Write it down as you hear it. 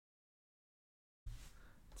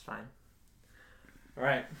It's fine. All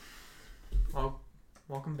right. Well,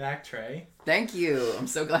 welcome back, Trey. Thank you. I'm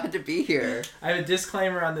so glad to be here. I have a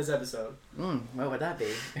disclaimer on this episode. What would that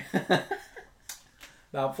be?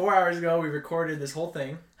 About 4 hours ago, we recorded this whole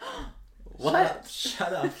thing. What?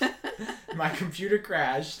 Shut up. My computer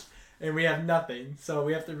crashed, and we have nothing. So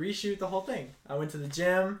we have to reshoot the whole thing. I went to the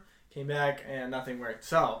gym, came back, and nothing worked.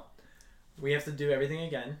 So we have to do everything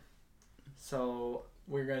again. So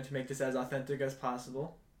we're going to make this as authentic as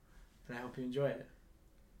possible, and I hope you enjoy it.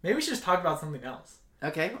 Maybe we should just talk about something else.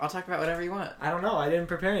 Okay, I'll talk about whatever you want. I don't know. I didn't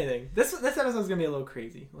prepare anything. This episode's going to be a little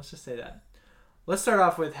crazy. Let's just say that. Let's start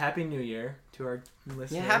off with Happy New Year to our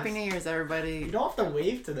listeners. Yeah, Happy New Year's, everybody. You don't have to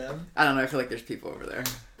wave to them. I don't know. I feel like there's people over there.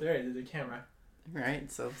 There's a camera.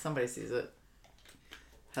 Right, so somebody sees it.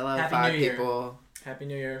 Hello, Happy 5 New Year. people. Happy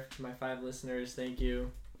New Year to my 5 listeners. Thank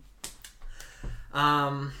you.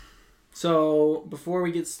 So before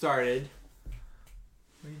we get started,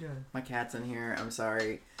 what are you doing? My cat's in here. I'm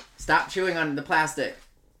sorry. Stop chewing on the plastic.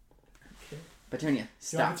 Okay. Petunia, You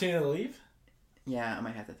stop. want Petunia to leave? Yeah, I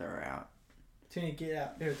might have to throw her out. Petunia, get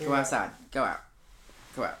out. Here, throw Go her out. outside. Go out.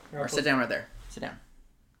 Go out. Or Or I'll sit down right there. Sit down.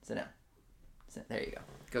 Sit down. There you go.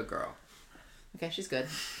 Good girl. Okay, she's good.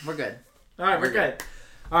 We're good. All right, we're good.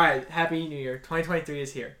 All right, Happy New Year. 2023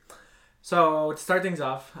 is here. So to start things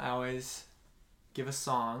off, I always give a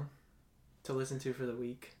song to listen to for the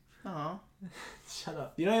week. Oh, Shut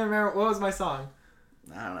up. You don't even remember what was my song?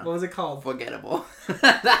 I don't know. What was it called? Forgettable.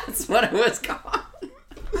 That's what it was called.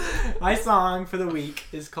 My song for the week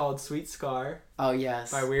is called Sweet Scar Oh,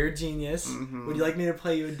 yes. by Weird Genius. Mhm. Would you like me to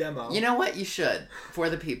play you a demo? You know what? You should. For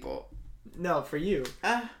the people. No, for you.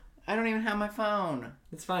 I don't even have my phone.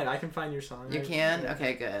 It's fine. I can find your song. You can?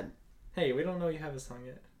 Okay, good. Hey, we don't know you have a song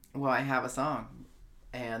yet. Well, I have a song.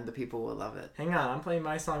 And the people will love it. Hang on. I'm playing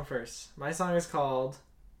my song first. My song is called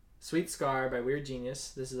Sweet Scar by Weird Genius.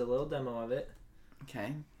 This is a little demo of it.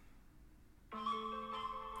 Okay.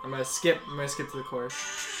 I'm gonna skip to the chorus.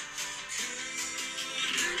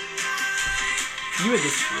 You would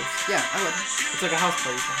listen to this. Yeah, I would. It's like a house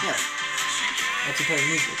party song. Yeah. That's your type of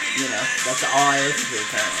music. You know, that's all I listen to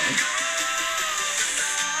apparently.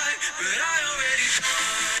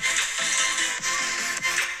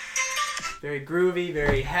 Very groovy,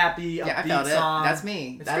 very happy, Yeah, I upbeat felt it. song. That's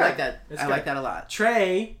me. It's I good. like that. It's I good. like that a lot.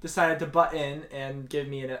 Trey decided to butt in and give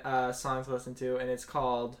me a song to listen to, and it's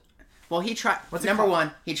called... Well, he tried. What's it Number called?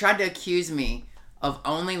 one, he tried to accuse me of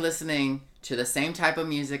only listening to the same type of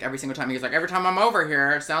music every single time. He was like, every time I'm over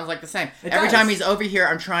here, it sounds like the same. Every does. time he's over here,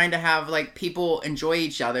 I'm trying to have like people enjoy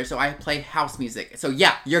each other, so I play house music. So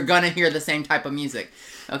yeah, you're gonna hear the same type of music,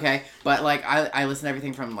 okay? But like, I listen to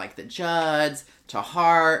everything from like the Judds to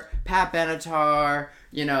Heart, Pat Benatar,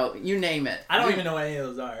 you know, you name it. I don't even know what any of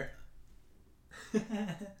those are.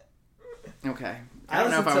 Okay. I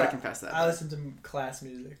don't know if I would confess that. I listen to class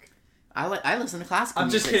music. I listen to classical I'm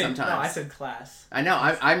music just kidding. sometimes. No, I said class. I know.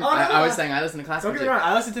 I was saying I listen to classical Don't get me music.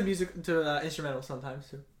 wrong. I listen to music to instrumental sometimes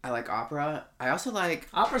too. I like opera. I also like...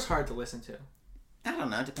 Opera's hard to listen to. I don't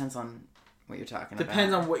know. It depends on what you're talking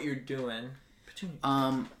Depends about. on what you're doing.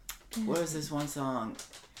 What was this one song?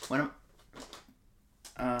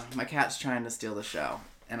 My cat's trying to steal the show,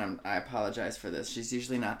 and I apologize for this. She's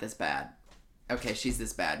usually not this bad. Okay, she's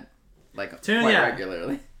this bad, like quite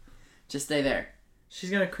regularly. Just stay there. She's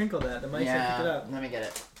gonna crinkle that. The mic's gonna pick it up. Let me get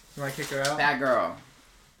it. You wanna kick her out? Bad girl.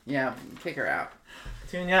 Yeah, kick her out.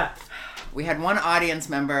 Petunia. We had one audience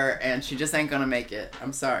member, and she just ain't gonna make it.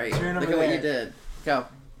 I'm sorry. Turn Look over at what there. you did. Go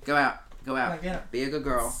out. Go out. Oh, get up. Be a good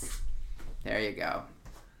girl. There you go.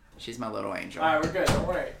 She's my little angel. Alright, we're good. Don't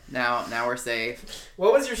worry. Now we're safe.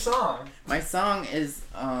 What was your song? My song is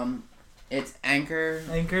it's Anchor.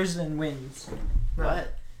 Anchors and Winds. No.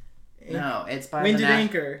 What? No, it's by Wind the and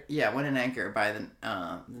Anchor. Yeah, Wind and Anchor by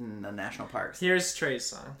the national parks. Here's Trey's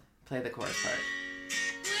song. Play the chorus part.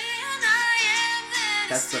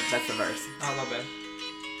 That's the verse. Oh, my bad.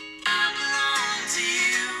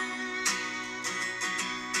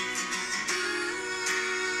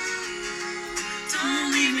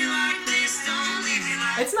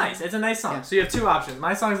 It's nice. It's a nice song. Yeah. So you have two options.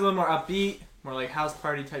 My song's a little more upbeat, more like house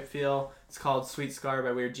party type feel. It's called Sweet Scar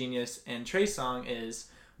by Weird Genius. And Trey's song is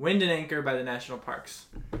Wind and Anchor by the National Parks.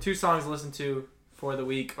 2 songs to listen to for the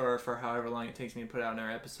week or for however long it takes me to put out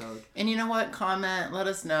another episode. And you know what? Comment. Let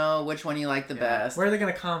us know which one you like the best. Where are they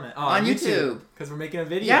going to comment? Oh, on YouTube. Because we're making a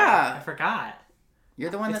video. Yeah. I forgot.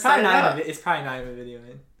 You're the one It's that set probably it up. it's probably not even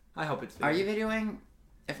videoing. I hope it's videoing. Are you videoing?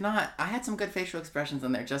 If not, I had some good facial expressions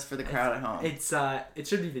in there just for the crowd at home. It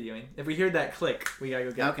should be videoing. If we hear that click, we gotta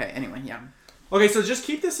go get it. Okay, anyway, yeah. Okay, so just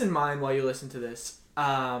keep this in mind while you listen to this.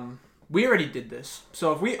 we already did this.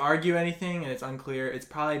 So if we argue anything and it's unclear, it's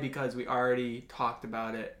probably because we already talked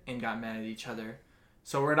about it and got mad at each other.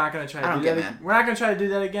 So we're not gonna try to do that. We're not gonna try to do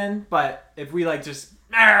that again. But if we like just,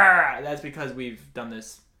 that's because we've done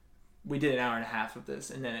this. We did an hour and a half of this,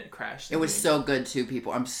 and then it crashed. It was so good too,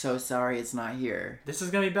 people. I'm so sorry it's not here. This is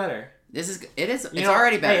gonna be better. It's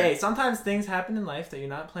already better. Hey, sometimes things happen in life that you're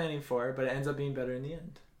not planning for, but it ends up being better in the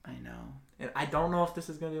end. I know. And I don't know if this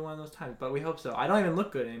is gonna be one of those times, but we hope so. I don't even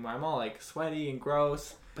look good anymore. I'm all like sweaty and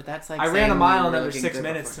gross. But that's like I ran a mile in under 6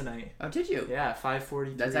 minutes tonight. Oh, did you? Yeah,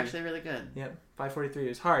 5:43. That's actually really good. Yep, 5:43. It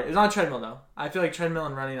was hard. It was on a treadmill though. I feel like treadmill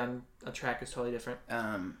and running on a track is totally different.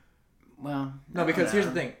 Well, no, because here's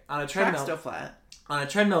the thing. On a treadmill, track's still flat. On a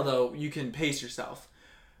treadmill though, you can pace yourself.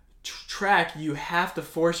 Track, you have to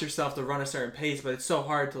force yourself to run a certain pace, but it's so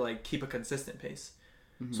hard to like keep a consistent pace.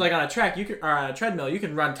 Mm-hmm. So like on a track, or on a treadmill, you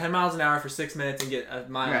can run 10 miles an hour for 6 minutes and get a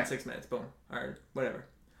mile in 6 minutes. Boom, or whatever.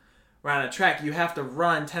 Where on a track, you have to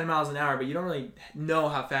run 10 miles an hour, but you don't really know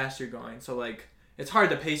how fast you're going. So like, it's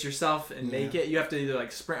hard to pace yourself and make it. You have to either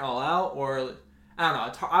like sprint all out, or I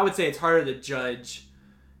don't know. I would say it's harder to judge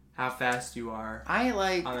how fast you are. I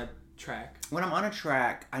like on a track. When I'm on a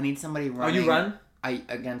track, I need somebody running. Oh, you run?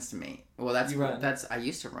 Against me. Well, that's I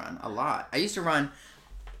used to run a lot. I used to run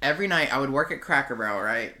every night. I would work at Cracker Barrel,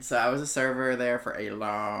 right? So I was a server there for a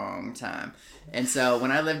long time. And so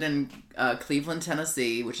when I lived in Cleveland,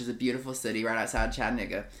 Tennessee, which is a beautiful city right outside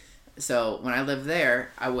Chattanooga. So when I lived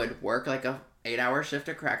there, I would work like a 8-hour shift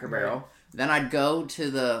at Cracker Barrel. Right. Then I'd go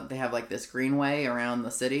to they have like this greenway around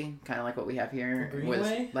the city, kind of like what we have here.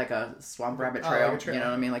 Greenway? Like a swamp rabbit trail, like a trail. You know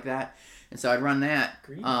what I mean? Like that. And so I'd run that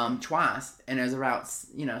twice, and it was about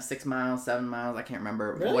 6 miles, 7 miles. I can't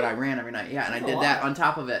remember what I ran every night. Yeah, and I did that on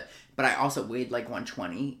top of it. But I also weighed like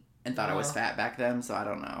 120 and thought I was fat back then, so I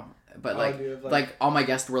don't know. But like all my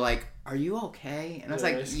guests were like, "Are you okay?" And I was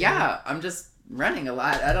like, "Yeah, I'm just running a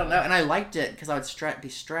lot. I don't know." And I liked it because I would be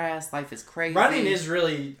stressed. Life is crazy. Running is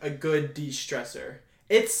really a good de-stressor.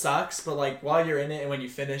 It sucks, but like while you're in it and when you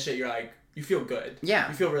finish it, you're like, you feel good. Yeah,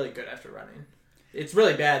 you feel really good after running. It's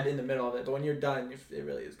really bad in the middle of it, but when you're done, it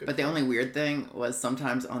really is good. But the only weird thing was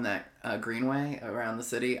sometimes on that greenway around the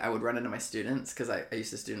city, I would run into my students because I used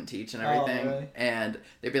to student teach and everything. Oh, really? And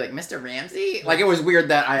they'd be like, "Mr. Ramsey?" Like, it was weird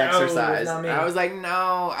that I exercised. Not me. I was like,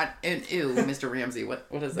 "No, ew, Mr. Ramsey. What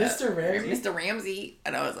is that?" Mr. Ramsey? Mr. Ramsey.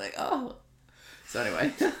 And I was like, "Oh." So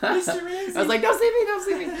anyway. Mr. Ramsey? I was like, "Don't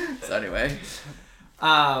see me. So anyway.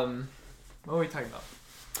 What were we talking about?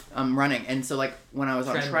 Running. And so like when I was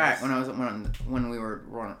on track, when we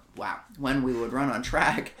would run on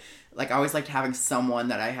track, like I always liked having someone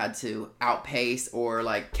that I had to outpace or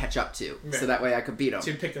like catch up to, so that way I could beat them.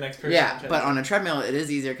 So you pick the next person. Yeah, but on a treadmill it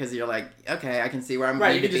is easier because you're like, okay, I can see where I'm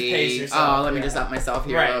going to be. Just pace yourself. Let me just up myself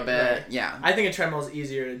here a little bit. Right. Yeah. I think a treadmill is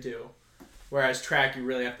easier to do, whereas track you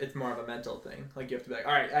really it's more of a mental thing. Like you have to be like,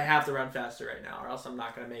 all right, I have to run faster right now, or else I'm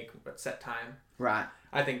not going to make a set time. Right.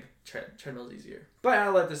 I think treadmill's easier. But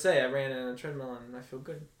I'll have to say, I ran on a treadmill and I feel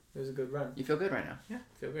good. It was a good run. You feel good right now? Yeah,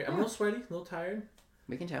 I feel great. I'm a little sweaty, a little tired.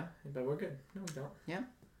 We can tell. But we're good. No, we don't. Yeah.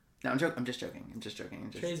 No, I'm just joking.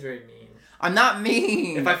 Trey's very mean. I'm not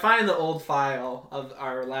mean. If I find the old file of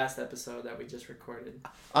our last episode that we just recorded.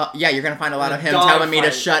 Yeah, you're going to find a lot of him telling me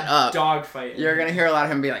to shut up. Dog fight. You're going to hear a lot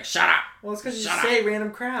of him be like, "Shut up." Well, it's because you say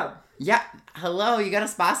random crap. Yeah. Hello, you got to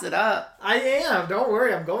spice it up. I am. Don't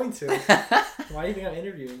worry, I'm going to. Why do you think I'm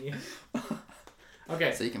interviewing you?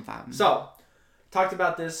 Okay. So you can find me. So, talked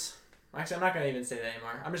about this. Actually, I'm not going to even say that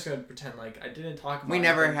anymore. I'm just going to pretend like I didn't talk about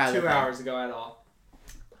it 2 hours ago at all.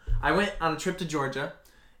 I went on a trip to Georgia,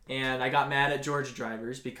 and I got mad at Georgia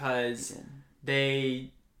drivers because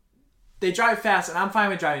they drive fast, and I'm fine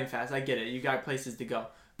with driving fast. I get it. You got places to go.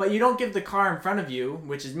 But you don't give the car in front of you,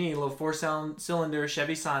 which is me, a little 4-cylinder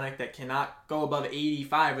Chevy Sonic that cannot go above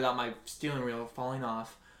 85 without my steering wheel falling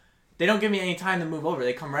off. They don't give me any time to move over.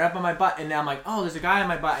 They come right up on my butt, and now I'm like, oh, there's a guy on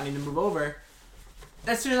my butt. I need to move over.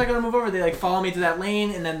 As soon as I go to move over, they like follow me to that lane,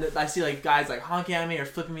 and then I see like guys like honking at me or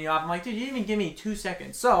flipping me off. I'm like, dude, you didn't even give me 2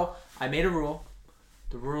 seconds. So I made a rule.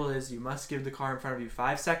 The rule is you must give the car in front of you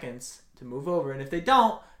 5 seconds to move over, and if they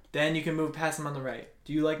don't, then you can move past them on the right.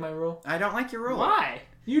 Do you like my rule? I don't like your rule. Why?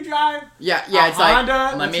 You drive. Yeah. It's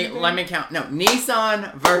Honda, like let me count. No,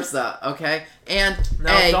 Nissan Versa. Okay, and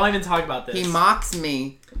don't even talk about this. He mocks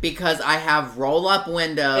me because I have roll-up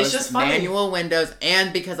windows, it's just funny. manual windows,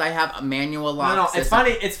 and because I have a manual lock. No, it's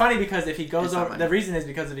funny. It's funny because if he goes over, the reason is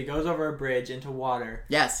because if he goes over a bridge into water.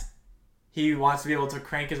 Yes. He wants to be able to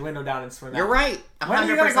crank his window down and swim out. You're right. 100%. When are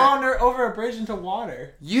you going to go over a bridge into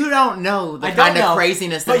water? You don't know the kind of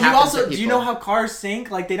craziness that happens to people. Do you know how cars sink?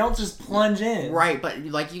 Like, they don't just plunge in. Right, but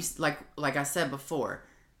like I said before,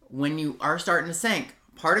 when you are starting to sink,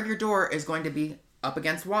 part of your door is going to be up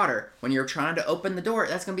against water. When you're trying to open the door,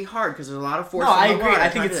 that's going to be hard because there's a lot of force. No, I in the agree. water. I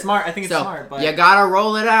think it's smart. I think it's smart. But you gotta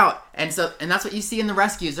roll it out, and that's what you see in the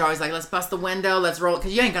rescues. They're always like, "Let's bust the window, let's roll,"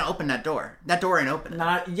 because you ain't gonna open that door. That door ain't open.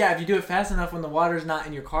 If you do it fast enough when the water's not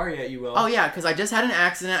in your car yet, you will. Oh yeah, because I just had an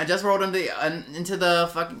accident. I just rolled into the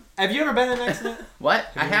fucking. Have you ever been in an accident? What?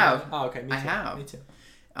 I have. Oh, okay. Me too. I have. Me too.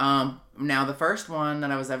 Now the first one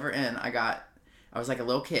that I was ever in, I was like a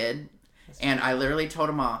little kid, and I literally told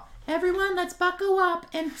them all, "Everyone, let's buckle up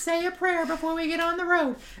and say a prayer before we get on the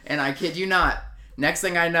road." And I kid you not, next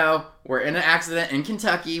thing I know, we're in an accident in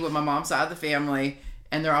Kentucky with my mom's side of the family,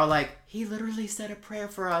 and they're all like, "He literally said a prayer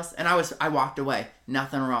for us." And I walked away.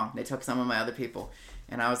 Nothing wrong. They took some of my other people.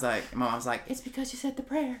 And I was like, my mom was like, "It's because you said the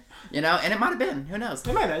prayer." You know, and it might have been. Who knows?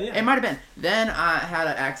 It might have, yeah. It might have been. Then I had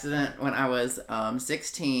an accident when I was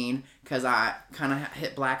 16 because I kind of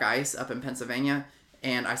hit black ice up in Pennsylvania,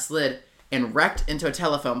 and I slid and wrecked into a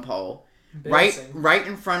telephone pole right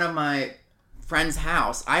in front of my friend's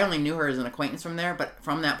house. I only knew her as an acquaintance from there, but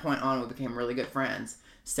from that point on, we became really good friends.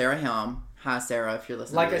 Sarah Helm. Hi, Sarah, if you're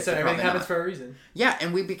listening. Like I said, everything happens for a reason. Yeah,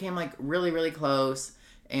 and we became like really, really close.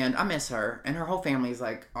 And I miss her. And her whole family is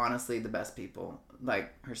like honestly the best people.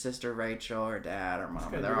 Like her sister Rachel, her dad, her mom.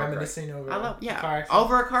 They're all reminiscing great. over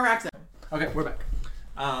Over a car accident. Okay, we're back.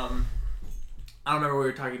 I don't remember what we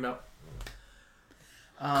were talking about.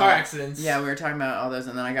 Car accidents. Yeah, we were talking about all those,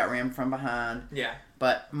 and then I got rammed from behind. Yeah.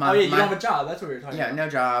 But you don't have a job. That's what we were talking about. Yeah, no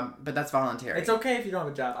job, but that's voluntary. It's okay if you don't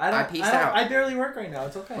have a job. I peaced out. I barely work right now.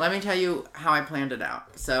 It's okay. Let me tell you how I planned it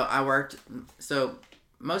out. So I worked. So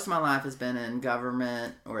most of my life has been in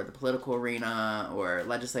government or the political arena or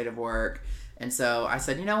legislative work, and so I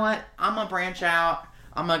said, you know what? I'm gonna branch out.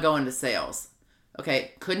 I'm gonna go into sales.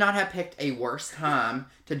 Okay, could not have picked a worse time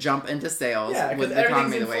to jump into sales with the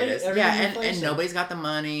economy the way it is. Yeah, and nobody's got the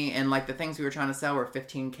money, and like the things we were trying to sell were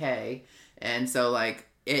 $15K, and so like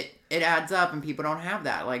it adds up, and people don't have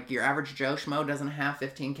that. Like your average Joe Schmo doesn't have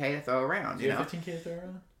 $15K to throw around. You know, $15K to throw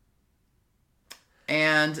around.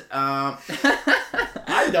 And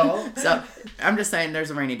I don't. So I'm just saying, there's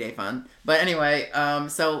a rainy day fund. But anyway,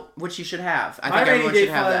 so which you should have. I think everyone should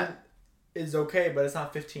have that. Is okay, but it's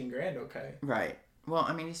not $15,000 okay. Right. Well,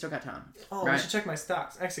 I mean, you still got time. Oh, right? I should check my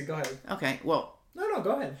stocks. Actually, go ahead. Okay, well. No,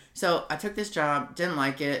 go ahead. So I took this job, didn't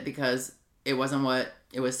like it because it wasn't what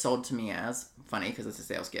it was sold to me as. Funny, because it's a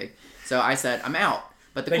sales gig. So I said, I'm out.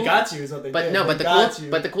 But they got you is what they did. No, but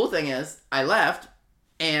the cool thing is, I left,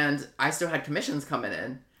 and I still had commissions coming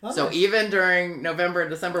in. Oh, so even during November and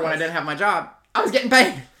December when I didn't have my job, I was getting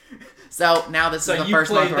paid. So now this is the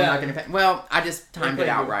first month where I'm not getting paid. Well, I just timed it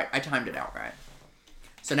out right. I timed it out right.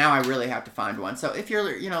 So now I really have to find one. So if you're,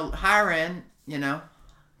 hiring,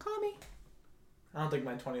 call me. I don't think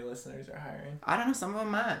my 20 listeners are hiring. I don't know. Some of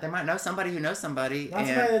them might. They might know somebody who knows somebody. Not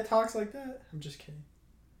somebody that talks like that. I'm just kidding.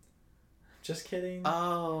 Just kidding.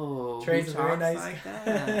 Oh. Trey's a very nice like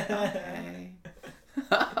that. Okay.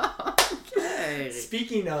 Okay.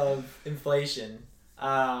 Speaking of inflation,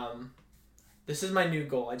 this is my new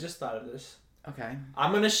goal. I just thought of this. Okay.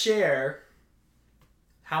 I'm going to share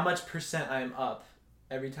how much % I'm up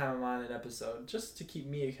every time I'm on an episode, just to keep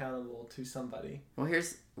me accountable to somebody. Well,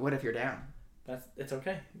 what if you're down? It's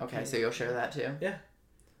okay. Okay, so you'll share that too? Yeah.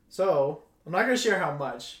 So, I'm not going to share how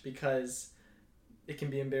much because it can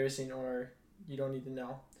be embarrassing or you don't need to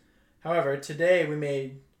know. However, today we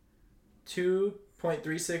made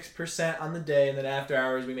 2.36% on the day, and then after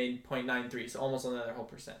hours we made 0.93, so almost another whole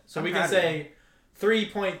percent. So we can say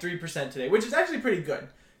 3.3% today, which is actually pretty good.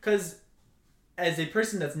 Because as a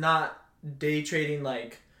person that's not day trading,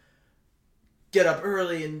 like get up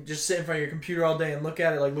early and just sit in front of your computer all day and look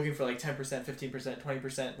at it, like looking for like 10%, 15%,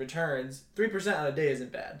 20% returns, 3% on a day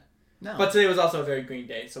isn't bad. No. But today was also a very green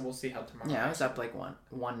day, so we'll see how tomorrow. Yeah, I was up like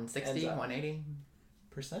 160, 180.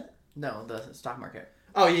 Percent? No, the stock market.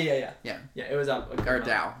 Oh, yeah. Yeah. Yeah, it was up. Or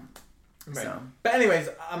Dow. Right. So. But anyways,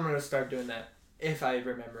 I'm going to start doing that if I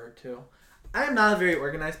remember to. I am not a very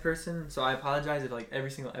organized person, so I apologize if like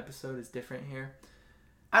every single episode is different here.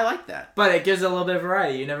 I like that. But it gives a little bit of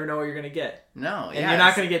variety. You never know what you're going to get. No, and you're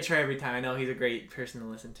not going to get Trey every time. I know he's a great person to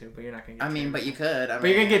listen to, but you're not going to get Trey. But you could. But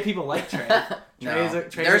you're going to get people like Trey.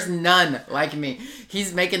 There's none like me.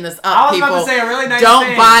 He's making this up. I was about to say a really nice don't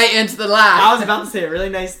thing. buy into the lie. I was about to say a really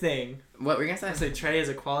nice thing. What were you going to say? I say Trey is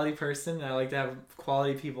a quality person, and I like to have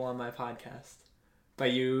quality people on my podcast.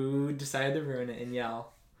 But you decided to ruin it and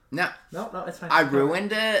yell. No, it's fine. I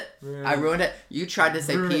ruined it. You tried to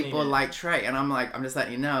say people like Trey, and I'm just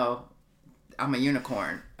letting you know, I'm a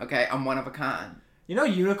unicorn. Okay, I'm one of a kind. You know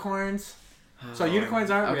unicorns. So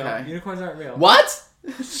unicorns aren't real. Unicorns aren't real. What?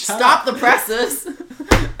 Stop the presses.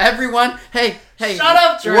 Everyone, hey, Shut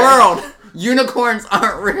up, Trey. world, unicorns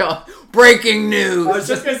aren't real. Breaking news. I was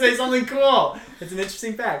just going to say something cool. It's an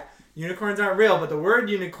interesting fact. Unicorns aren't real, but the word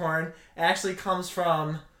unicorn actually comes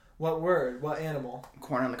from what word? What animal?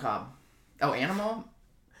 Corn on the cob. Oh, animal?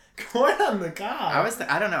 Corn on the cob.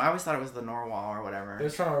 I don't know. I always thought it was the narwhal or whatever. It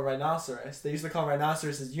was from a rhinoceros. They used to call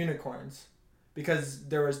rhinoceroses unicorns because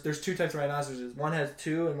there's two types of rhinoceroses. One has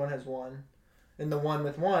two and one has one. And the one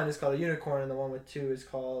with one is called a unicorn, and the one with two is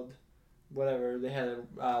called whatever. They had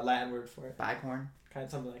a Latin word for it. Bicorn? Kind of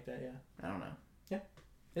something like that, yeah. I don't know. Yeah.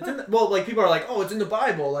 It's in like people are like, oh, it's in the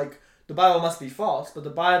Bible. Like, the Bible must be false. But the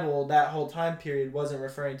Bible, that whole time period, wasn't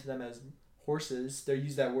referring to them as horses. They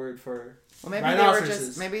used that word for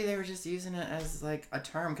rhinoceroses. Maybe they were just using it as like a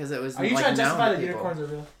term because it was. Are you trying to justify that unicorns are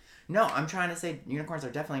real? No, I'm trying to say unicorns are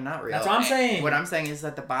definitely not real. That's what I'm saying. What I'm saying is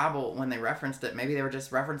that the Bible, when they referenced it, maybe they were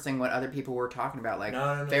just referencing what other people were talking about, like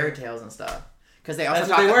fairy tales and stuff. Because they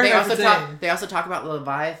also they also talk about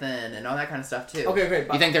Leviathan and all that kind of stuff too. Okay, great.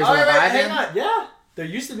 You think there's a Leviathan? Hang on. Yeah, there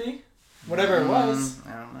used to be. Whatever it was.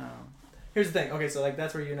 I don't know. Here's the thing. Okay, so like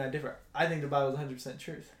that's where you and I differ. I think the Bible is 100%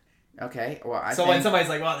 truth. Okay, well I. So when somebody's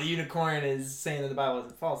like, "Well, the unicorn is saying that the Bible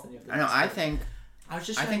isn't false," then you have to. I know. I think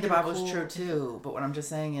the Bible is true thing. too. But what I'm just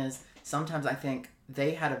saying is, sometimes I think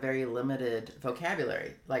they had a very limited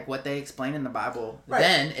vocabulary. Like what they explain in the Bible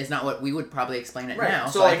then is not what we would probably explain it now.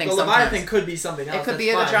 So like I think the Leviathan could be something else. It could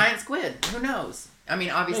be a giant squid. Who knows? I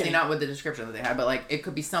mean, obviously not with the description that they had, but like it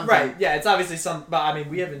could be something. Right. Yeah. It's obviously some. But I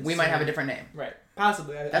mean, we might have a different name. Right.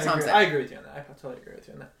 Possibly. That's what I'm saying. I agree with you on that. I totally agree with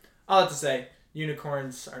you on that. All I have to say,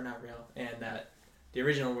 unicorns are not real, and that the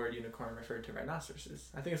original word unicorn referred to rhinoceroses.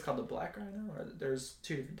 I think it's called the black rhino, or there's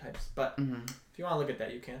two different types. But if you want to look at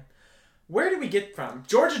that, you can. Where did we get from?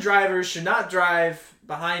 Georgia drivers should not drive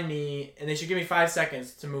behind me, and they should give me 5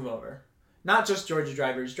 seconds to move over. Not just Georgia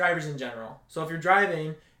drivers in general. So if you're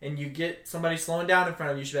driving and you get somebody slowing down in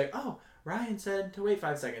front of you, you should be like, oh, Ryan said to wait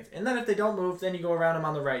 5 seconds. And then if they don't move, then you go around them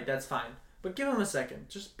on the right. That's fine. But give them a second.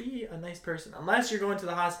 Just be a nice person. Unless you're going to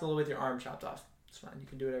the hospital with your arm chopped off. It's fine. You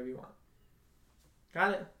can do whatever you want.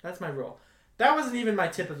 Got it? That's my rule. That wasn't even my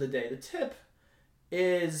tip of the day. The tip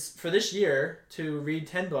is for this year to read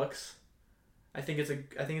 10 books. I think it's a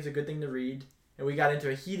good thing to read. And we got into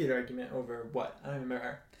a heated argument over what? I don't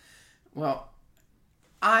remember. Well,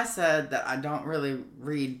 I said that I don't really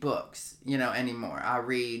read books, anymore. I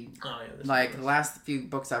read the last few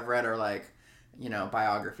books I've read are like,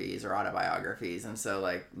 biographies or autobiographies, and so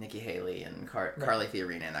like Nikki Haley and Carly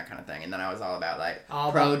Fiorina and that kind of thing. And then I was all about like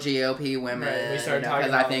pro GOP women,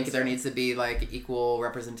 because I think there needs to be like equal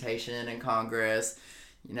representation in Congress,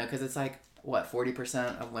 because it's like what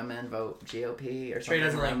 40% of women vote GOP or something. Trey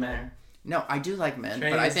doesn't like men. No, I do like men,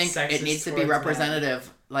 but I think it needs to be representative.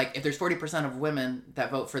 Men. Like if there's 40% of women that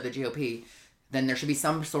vote for the GOP, then there should be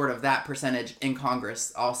some sort of that percentage in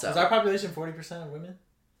Congress also. Is our population 40% of women?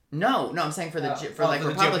 No, I'm saying for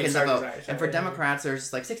Republicans to vote, and for Democrats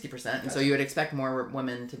there's like 60%, and so you would expect more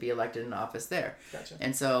women to be elected in office there. Gotcha.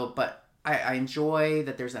 And so, but I enjoy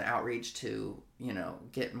that there's an outreach to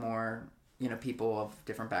get more people of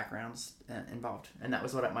different backgrounds involved, and that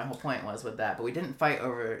was what my whole point was with that. But we didn't fight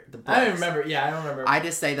over the books. I don't remember. Yeah, I don't remember. I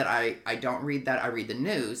just say that I don't read that. I read the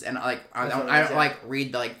news, and I don't like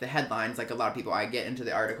read like the headlines like a lot of people. I get into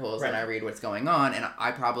the articles and I read what's going on, and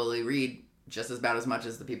I probably read just about as much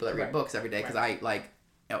as the people that read books every day, because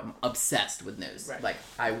I'm obsessed with news. Right. Like,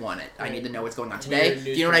 I want it. I need to know what's going on today.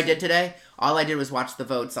 Do you know what I did today? All I did was watch the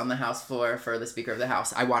votes on the House floor for the Speaker of the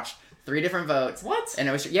House. I watched 3 different votes. What? And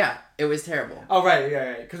it was terrible. Oh,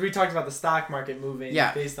 right. Because we talked about the stock market moving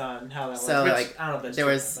based on how that so, was. Which, I don't know if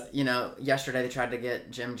that's true, yesterday they tried to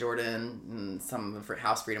get Jim Jordan, and some of the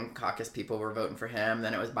House Freedom Caucus people were voting for him.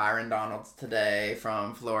 Then it was Byron Donalds today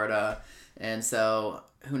from Florida. And so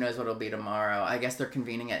who knows what it'll be tomorrow. I guess they're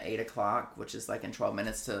convening at 8 o'clock, which is like in 12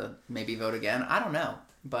 minutes to maybe vote again. I don't know.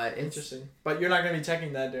 But it's interesting. But you're not going to be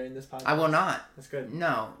checking that during this podcast. I will not. That's good.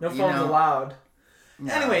 No. No phones allowed.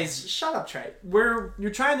 No. Anyways, shut up, Trey.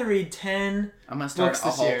 You're trying to read 10 I'm going to start a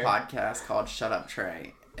whole podcast called Shut Up,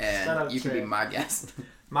 Trey. And you can be my guest.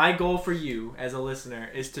 My goal for you as a listener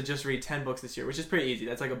is to just read 10 books this year, which is pretty easy.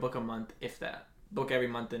 That's like a book a month, if that. Book every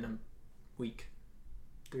month in a week.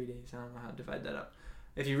 3 days. I don't know how to divide that up.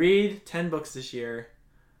 If you read 10 books this year,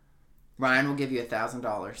 Ryan will give you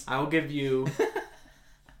 $1,000. I will give you.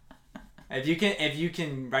 If you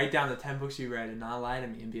can write down the 10 books you read and not lie to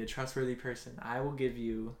me and be a trustworthy person, I will give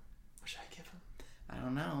you. What should I give him? I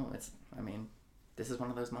don't know. This is one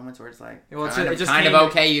of those moments where it's like, it's kind of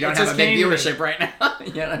okay. You don't have a big viewership right now.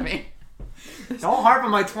 You know what I mean? Don't harp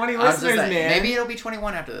on my 20 listeners, man. Maybe it'll be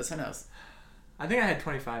 21 after this. Who knows? I think I had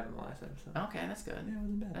 25 in the last episode. Okay, that's good. Yeah, it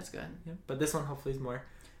wasn't bad. That's good. Yeah. But this one hopefully is more.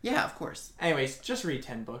 Yeah, of course. Anyways, just read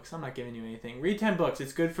 10 books. I'm not giving you anything. Read 10 books.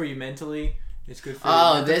 It's good for you mentally. It's good for you.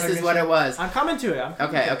 Oh, this is what it was. I'm coming to it.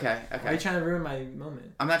 Okay. Why are you trying to ruin my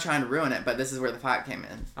moment? I'm not trying to ruin it, but this is where the fact came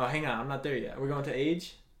in. Oh, hang on. I'm not there yet. We're going to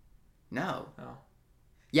age? No. Oh.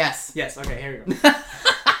 Yes. Yes. Okay, here we go.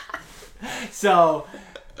 So,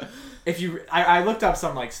 I looked up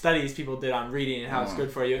some like studies people did on reading and how it's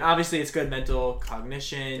good for you. And obviously it's good mental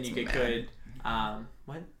cognition. You get good,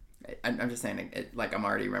 what? I'm just saying, like I'm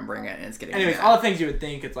already remembering it and it's getting... Anyways, all the things you would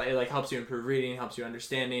think, it's like, it like helps you improve reading, helps you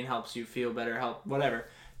understanding, helps you feel better, whatever.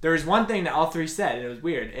 There was one thing that all three said, and it was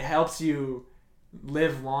weird. It helps you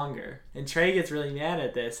live longer. And Trey gets really mad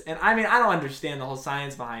at this. And I mean, I don't understand the whole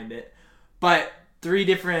science behind it, but 3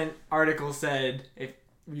 different articles said if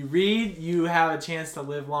you read, you have a chance to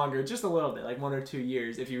live longer, just a little bit, like 1 or 2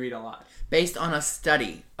 years if you read a lot. Based on a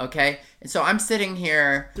study, okay? And so I'm sitting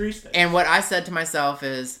here, 3 studies. And what I said to myself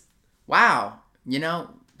is, wow,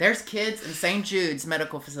 there's kids in St. Jude's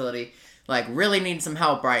medical facility like really need some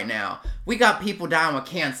help right now. We got people dying with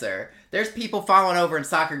cancer. There's people falling over in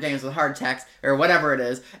soccer games with heart attacks or whatever it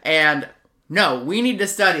is. And no, we need to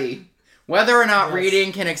study whether or not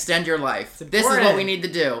reading can extend your life. This is what we need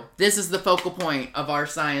to do. This is the focal point of our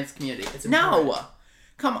science community. No,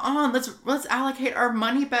 come on, let's allocate our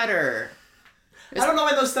money better. I don't know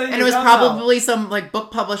when those studies and it was probably some like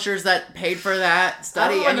book publishers that paid for that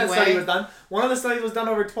study I don't know anyway. When that study was done. One of the studies was done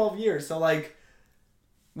over 12 years, so like...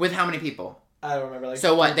 With how many people? I don't remember. Like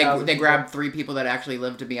so what? They grabbed 3 people that actually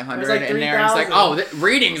lived to be 100 like and there it's like, oh,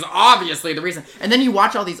 reading's obviously the reason. And then you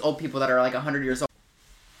watch all these old people that are like 100 years old.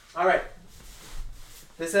 All right.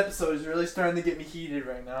 This episode is really starting to get me heated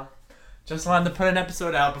right now. Just wanted to put an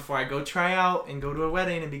episode out before I go try out and go to a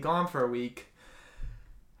wedding and be gone for a week.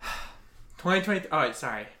 2020. Oh, wait,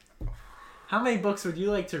 sorry. How many books would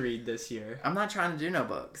you like to read this year? I'm not trying to do no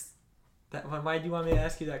books. Why do you want me to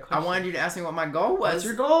ask you that question? I wanted you to ask me what my goal was. What's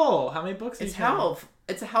your goal? How many books? It's health.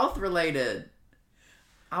 It's health related.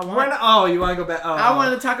 You want to go back? Oh, I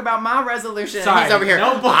wanted to talk about my resolution. Sorry, he's over here.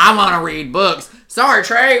 No book. I want to read books. Sorry,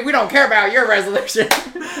 Trey. We don't care about your resolution.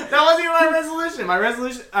 That wasn't even my resolution. My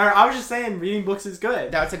resolution. I was just saying, reading books is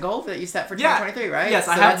good. That's a goal that you set for 2023, right? Yes,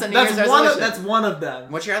 so I have. That's a New Year's resolution. That's one of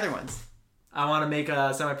them. What's your other ones? I want to make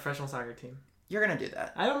a semi-professional soccer team. You're gonna do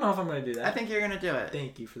that. I don't know if I'm gonna do that. I think you're gonna do it.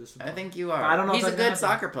 Thank you for the support. I think you are. I don't know. He's a good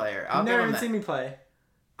soccer player. You've never even seen me play.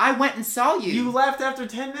 I went and saw you. You left after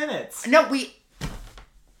 10 minutes. No,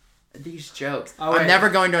 These jokes. I'm never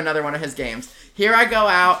going to another one of his games. Here I go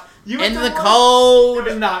out in the cold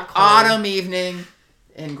autumn evening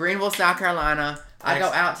in Greenville, South Carolina. I go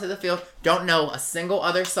out to the field. Don't know a single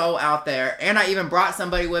other soul out there. And I even brought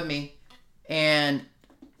somebody with me. And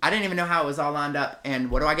I didn't even know how it was all lined up. And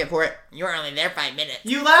what do I get for it? You were only there 5 minutes.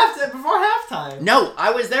 You left it before halftime. No,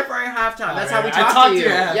 I was there for halftime. That's how we talked to you.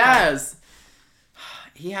 Yes.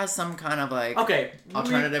 He has some kind of like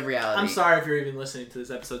alternative reality. I'm sorry if you're even listening to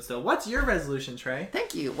this episode still. What's your resolution, Trey?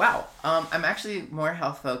 Thank you. Wow. I'm actually more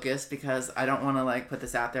health focused because I don't want to like put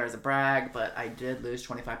this out there as a brag, but I did lose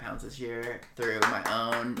 25 pounds this year through my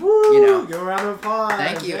own. Woo! Give a round of applause.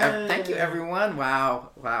 Thank you. Thank you, everyone.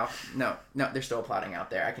 Wow. No, they're still applauding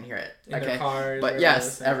out there. I can hear it. In their cars, but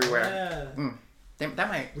yes, everywhere. Yeah. That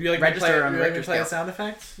might register on the Richter scale. Play a sound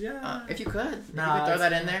effect? Yeah. If you could. If you could throw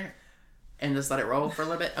that in there. And just let it roll for a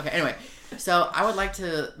little bit. Okay, anyway. So I would like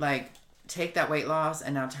to like take that weight loss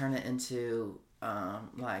and now turn it into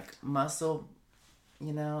like muscle,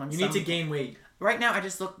 And you need to gain weight. Right now I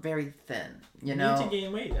just look very thin, You need to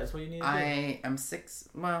gain weight. That's what you need to do. I'm 5'11"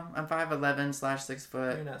 /6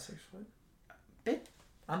 foot. You're not 6 foot. Bit.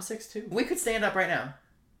 I'm 6'2". We could stand up right now.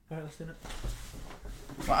 Alright, let's stand up.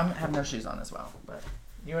 Well, I have no shoes on as well, but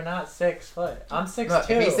you are not 6 foot. I'm 6'2". Look,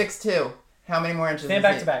 if he's 6'2", how many more inches? Stand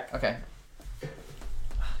back to back. Okay.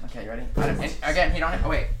 Okay, you ready? Again, he don't have... Oh,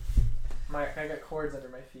 wait. I got cords under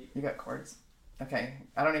my feet. You got cords? Okay.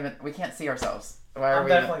 We can't see ourselves. Why are we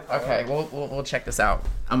definitely Okay, we'll check this out.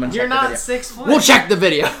 I'm gonna You're check the not video. 6 foot. We'll check the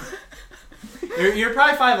video. You're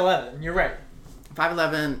probably 5'11". You're right.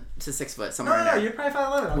 5'11" to 6 foot, somewhere in there. No, you're probably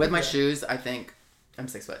 5'11". With my shoes, I think I'm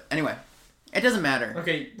 6 foot. Anyway, it doesn't matter.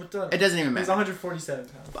 Okay, it doesn't even matter. He's 147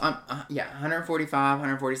 pounds. 145,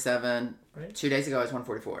 147. Right? 2 days ago, I was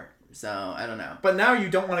 144. So I don't know. But now you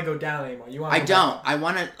don't want to go down anymore. You want. I don't. I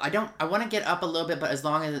want to get up a little bit, but as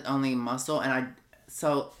long as it's only muscle.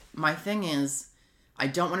 So my thing is, I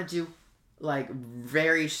don't want to do like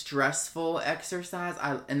very stressful exercise.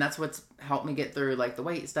 And that's what's helped me get through like the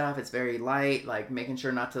weight stuff. It's very light, like making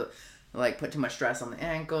sure not to like put too much stress on the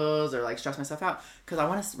ankles or like stress myself out because I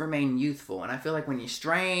want to remain youthful. And I feel like when you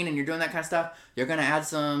strain and you're doing that kind of stuff, you're gonna add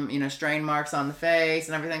some strain marks on the face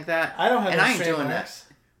and everything like that. I don't have. And any I ain't doing marks.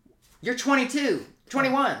 that. You're 22,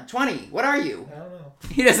 21, 20. What are you? I don't know.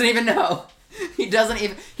 He doesn't even know. He doesn't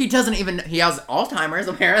even. He has Alzheimer's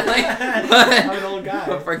apparently. I'm an old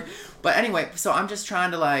guy. But anyway, so I'm just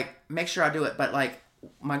trying to like make sure I do it. But like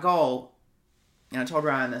my goal, and I told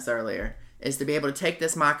Ryan this earlier, is to be able to take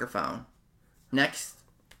this microphone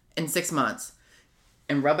in 6 months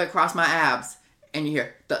and rub it across my abs, and you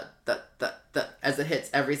hear the as it hits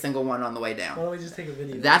every single one on the way down. Why don't we just take a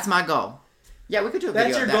video? That's my goal. Yeah, we could do a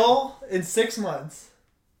video. That's your goal in 6 months.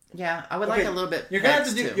 Yeah, I would like a little bit. You're gonna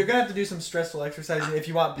have to do some stressful exercising if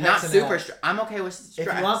you want pecs not and super. abs. I'm okay with stress.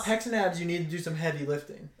 If you want pecs and abs, you need to do some heavy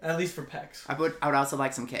lifting, at least for pecs. I would also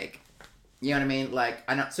like some cake. You know what I mean? Like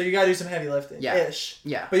I know. So you gotta do some heavy lifting. Yeah. Ish.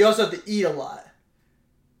 Yeah. But you also have to eat a lot.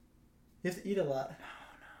 You have to eat a lot.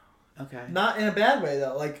 Oh no. Okay. Not in a bad way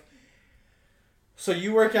though. Like, so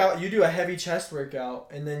you work out, you do a heavy chest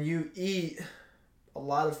workout, and then you eat a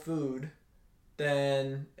lot of food.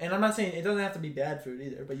 And I'm not saying it doesn't have to be bad food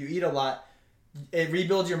either, but you eat a lot, it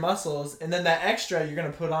rebuilds your muscles, and then that extra you're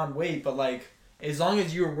gonna put on weight. But like, as long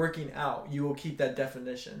as you're working out, you will keep that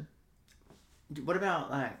definition. What about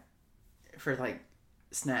like for like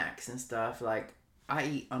snacks and stuff? Like I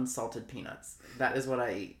eat unsalted peanuts. That is what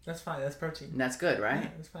I eat. That's fine. That's protein. And that's good, right? Yeah,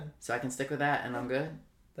 that's fine. So I can stick with that, and I'm good.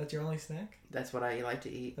 That's your only snack? That's what I like to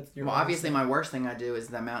eat. Well, obviously, my worst thing I do is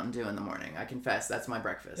the Mountain Dew in the morning. I confess, that's my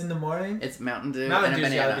breakfast. In the morning? It's Mountain Dew Mountain and a Dew's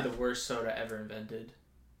banana. gotta be the worst soda ever invented.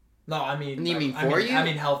 No, I mean... You mean you? I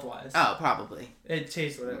mean health-wise. Oh, probably. It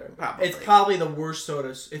tastes whatever. Probably. It's probably the worst soda.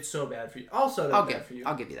 It's so bad for you. All soda is bad for you.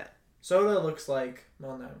 I'll give you that. Soda looks like...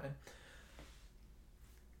 Well, never mind.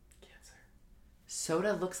 Cancer.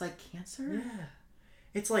 Soda looks like cancer? Yeah.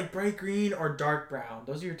 It's like bright green or dark brown.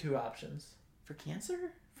 Those are your two options. For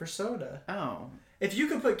cancer? For soda. Oh. If you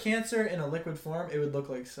could put cancer in a liquid form, it would look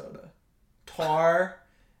like soda. Tar.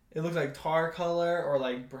 It looks like tar color or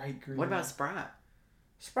like bright green. What about Sprite?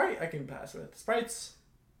 Sprite I can pass with. Sprite's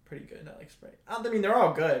pretty good. I like Sprite. I mean, they're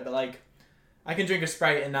all good, but like, I can drink a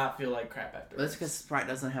Sprite and not feel like crap after. Well, that's because Sprite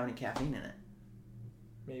doesn't have any caffeine in it.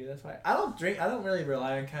 Maybe that's why. I don't really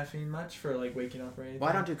rely on caffeine much for like waking up or anything. Well,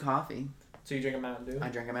 I don't do coffee. So you drink a Mountain Dew? I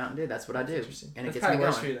drink a Mountain Dew. That's what I do. Interesting. And that's it gets me going.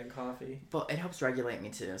 worse for you than coffee. Well, it helps regulate me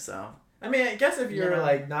too, so. I mean, I guess if you're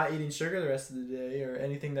like not eating sugar the rest of the day or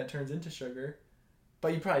anything that turns into sugar,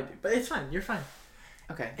 but you probably do. But it's fine. You're fine.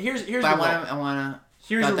 Okay. Here's but I wanna.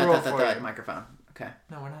 Here's a rule for you. Microphone. Okay.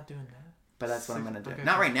 No, we're not doing that. But that's what I'm gonna do. Okay.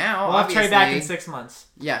 Not right now. We'll have Trey back in 6 months.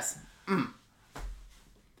 Yes. And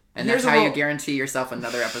here's that's how you guarantee yourself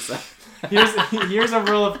another episode. Here's a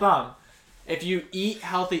rule of thumb. If you eat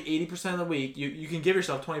healthy 80% of the week, you can give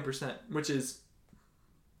yourself 20%, which is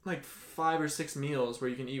like 5 or 6 meals where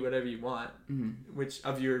you can eat whatever you want. Mm-hmm. Which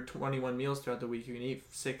of your 21 meals throughout the week, you can eat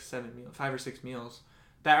 5 or 6 meals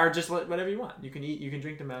that are just whatever you want. You can eat, you can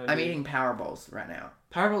drink them out. I'm eating Power Bowls right now.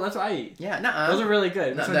 Power Bowl, that's what I eat. Yeah, nuh-uh. Those are really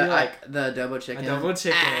good. Which one do you like? The adobo chicken. Adobo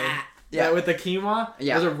chicken. Yeah, with the quinoa.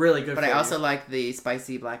 Yeah, those are really good. But I also like the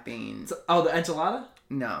spicy black beans. Oh, the enchilada.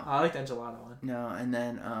 No, I like the enchilada one. No, and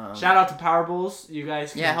then shout out to Power Bowls, you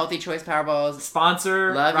guys. Yeah, Healthy Choice Power Bowls.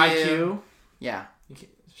 Sponsor Love RyQ. You. Yeah. You can,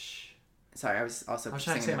 shh. Sorry, I was also. I was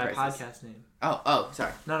trying to say my podcast name. Oh,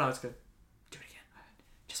 sorry. No, it's good. Do it again.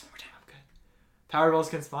 Just one more time. I'm good. Power Bowls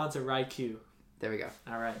can sponsor RyQ. There we go.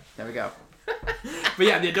 All right. There we go. But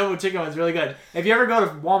yeah, the adobo chicken one's really good. If you ever go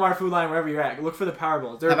to Walmart, Food Line, wherever you're at, look for the Power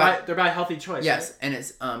Bowls. They're by Healthy Choice. Yes, right? and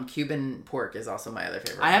it's Cuban pork is also my other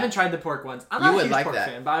favorite. I haven't tried the pork ones. I'm not a huge pork that.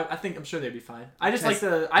 fan, but I'm sure they'd be fine. I'm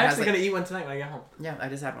actually gonna eat one tonight when I get home. Yeah, I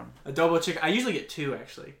just had one. Adobo chicken. I usually get 2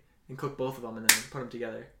 actually, and cook both of them and then put them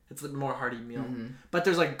together. It's a more hearty meal. Mm-hmm. But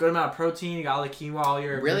there's like good amount of protein. You got all the quinoa, all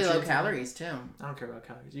your really low calories too. I don't care about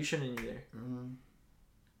calories. You shouldn't either. Mm-hmm.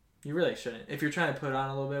 You really shouldn't. If you're trying to put on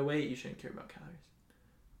a little bit of weight, you shouldn't care about calories.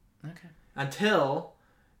 Okay. Until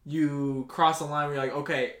you cross the line where you're like,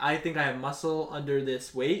 okay, I think I have muscle under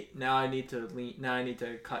this weight. Now I need to lean. Now I need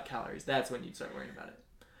to cut calories. That's when you start worrying about it.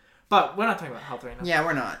 But we're not talking about health right now. Yeah,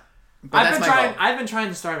 we're not. But I've been trying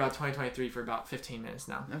to start about 2023 for about 15 minutes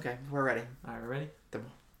now. Okay, we're ready. All right, we're ready.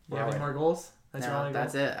 You have any more goals? That's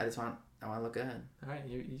it. I want to look good. All right,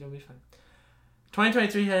 you'll be fine.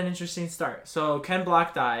 2023 had an interesting start. So Ken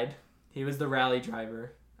Block died. He was the rally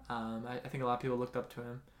driver. I think a lot of people looked up to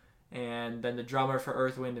him. And then the drummer for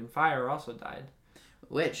Earth, Wind, and Fire also died.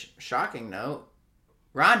 Which, shocking note,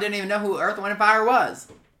 Ron didn't even know who Earth, Wind, and Fire was.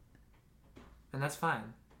 And that's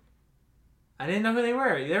fine. I didn't know who they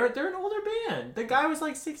were. They're an older band. The guy was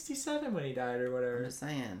like 67 when he died or whatever. I'm just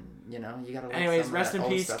saying, you gotta like Anyways, some rest of in that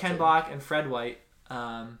old peace, stuff Ken too. Block and Fred White.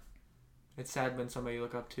 It's sad when somebody you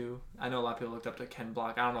look up to. I know a lot of people looked up to Ken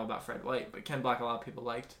Block. I don't know about Fred White, but Ken Block a lot of people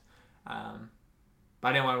liked. But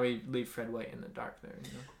I didn't want to leave Fred White in the dark there.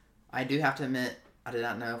 I do have to admit, I did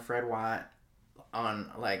not know Fred White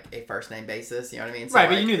on like a first name basis. You know what I mean? So, right,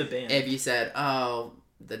 but like, you knew the band. If you said, "Oh,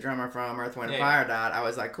 the drummer from Earth, Wind, and Yeah, Fire died," I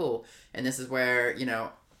was like, "Cool." And this is where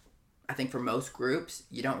I think for most groups,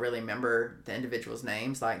 you don't really remember the individuals'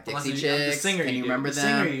 names, like Dixie Chicks. The singer, can you remember them?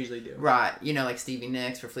 The singer usually do. Right. Like Stevie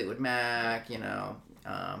Nicks for Fleetwood Mac.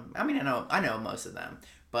 I mean, I know most of them,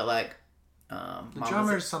 but like the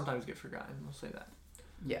drummers sometimes get forgotten. We'll say that.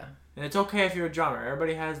 Yeah. And it's okay if you're a drummer.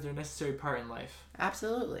 Everybody has their necessary part in life.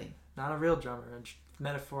 Absolutely. Not a real drummer, a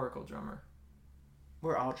metaphorical drummer.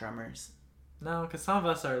 We're all drummers. No, because some of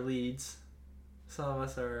us are leads. Some of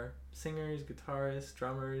us are singers, guitarists,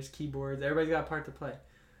 drummers, keyboards. Everybody's got a part to play.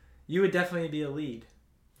 You would definitely be a lead.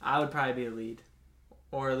 I would probably be a lead.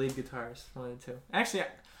 Or a lead guitarist. One of the two. Actually,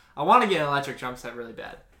 I want to get an electric drum set really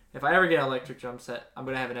bad. If I ever get an electric drum set, I'm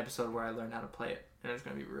going to have an episode where I learn how to play it. And it's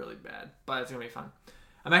going to be really bad. But it's going to be fun.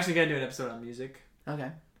 I'm actually going to do an episode on music.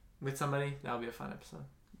 Okay. With somebody. That'll be a fun episode.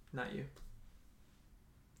 Not you.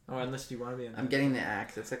 Or unless you want to be on that. I'm getting the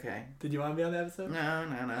axe. It's okay. Did you want to be on the episode? No,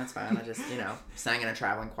 it's fine. I just, sang in a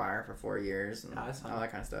traveling choir for 4 years. And that's fine. all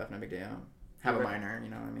that kind of stuff. No big deal. Have a minor,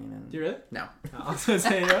 you know what I mean? And do you really? No. I was going to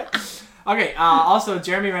say, what? Okay, also,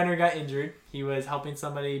 Jeremy Renner got injured. He was helping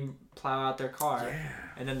somebody plow out their car. Yeah.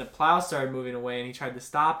 And then the plow started moving away, and he tried to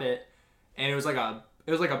stop it. And it was like a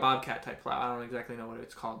Bobcat type plow. I don't exactly know what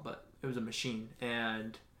it's called, but it was a machine.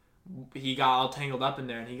 And he got all tangled up in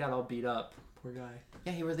there, and he got all beat up. Poor guy.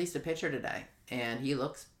 Yeah, he released a picture today, and he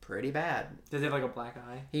looks pretty bad. Does he have like a black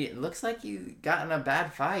eye? He looks like you got in a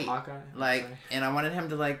bad fight. Hawkeye? Like, and I wanted him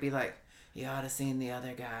to like be like, you ought to seen the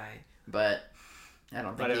other guy, but I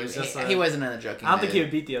don't think he wasn't in a joking. I don't think he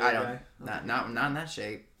would beat the other guy. Not in that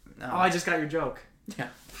shape. No. Oh, I just got your joke. Yeah.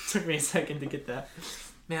 Took me a second to get that.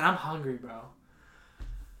 Man, I'm hungry, bro.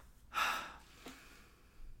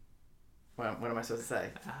 What am I supposed to say?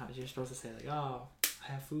 You're supposed to say like, oh,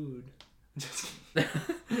 I have food. Just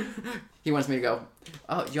He wants me to go,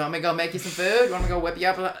 oh, you want me to go make you some food? You want me to go whip you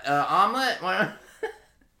up an omelet?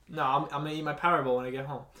 No, I'm going to eat my Powerball when I get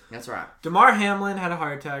home. That's right. Damar Hamlin had a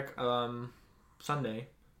heart attack Sunday.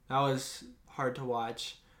 That was hard to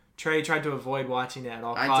watch. Trey tried to avoid watching it at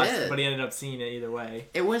all costs, but he ended up seeing it either way.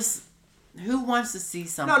 It was... Who wants to see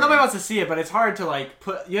something? No, nobody wants to see it, but it's hard to like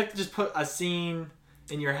put... You have to just put a scene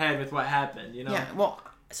in your head with what happened, you know? Yeah, well...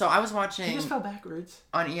 So I was watching... He just fell backwards.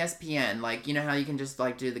 On ESPN, like, you know how you can just,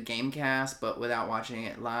 like, do the game cast, but without watching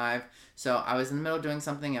it live? So I was in the middle of doing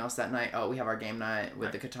something else that night. Oh, we have our game night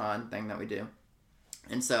with the Catan thing that we do.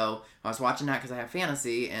 And so I was watching that because I have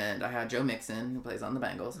fantasy, and I had Joe Mixon, who plays on the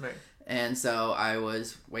Bengals. Right. And so I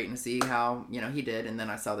was waiting to see how, he did, and then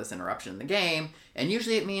I saw this interruption in the game. And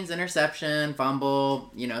usually it means interception,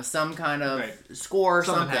 fumble, some kind of score or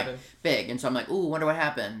something big. And so I'm like, ooh, wonder what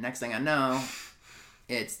happened. Next thing I know...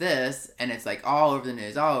 It's this, and it's like all over the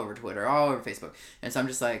news, all over Twitter, all over Facebook. And so I'm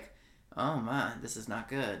just like, oh my, this is not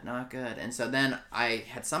good, not good. And so then I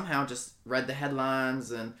had somehow just read the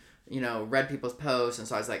headlines and, read people's posts. And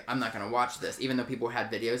so I was like, I'm not going to watch this, even though people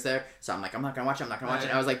had videos there. So I'm like, I'm not going to watch it, I'm not going to watch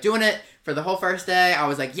it. I was like doing it for the whole first day. I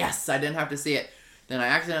was like, yes, I didn't have to see it. Then I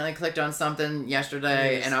accidentally clicked on something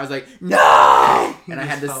yesterday, and I was like, no! And I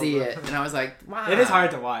had to see it. And I was like, wow. It is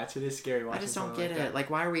hard to watch. It is scary watching. I just don't get it. Like,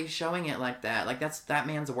 why are we showing it like that? Like, that's that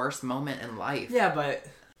man's worst moment in life. Yeah, but...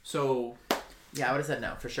 So... Yeah, I would have said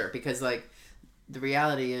no, for sure. Because, like, the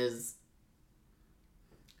reality is...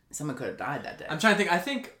 Someone could have died that day. I'm trying to think. I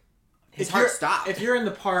think... His heart stopped. If you're in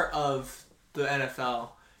the part of the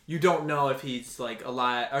NFL... You don't know if he's, like,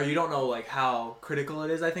 alive... Or you don't know, like, how critical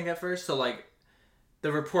it is, I think, at first. So, like...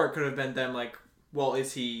 The report could have been them like, well,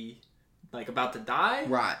 is he like about to die?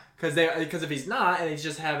 Right. Because if he's not and he's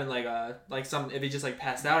just having if he just like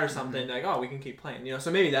passed out or something, like, oh, we can keep playing, So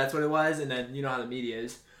maybe that's what it was, and then you know how the media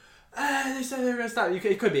is. They said they were gonna stop.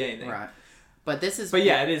 It could be anything. Right. But this is. But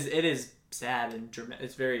yeah, it is sad and dramatic.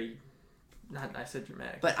 It's very. I said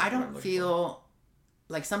dramatic. But I don't feel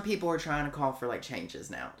like some people are trying to call for like changes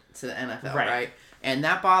now to the NFL, right? And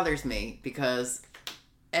that bothers me because,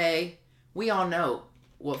 we all know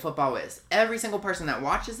what football is. Every single person that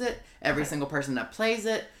watches it, every single person that plays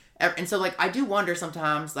it. And so, like, I do wonder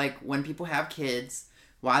sometimes, like, when people have kids,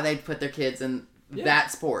 why they put their kids in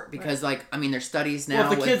that sport. Because, like, I mean, there's studies now.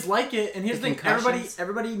 Well, if the kids like it, and here's the thing,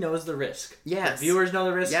 everybody knows the risk. Yes. The viewers know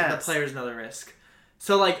the risk, yes. and the players know the risk.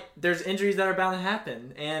 So, like, there's injuries that are bound to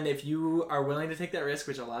happen. And if you are willing to take that risk,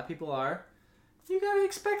 which a lot of people are, you gotta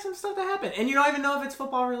expect some stuff to happen. And you don't even know if it's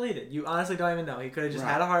football related. You honestly don't even know. He could have just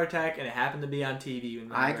had a heart attack and it happened to be on TV.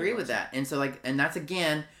 I agree with that. And so, like, and that's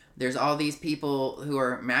again, there's all these people who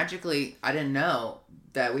are magically, I didn't know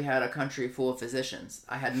that we had a country full of physicians.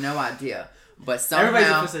 I had no idea. But somehow,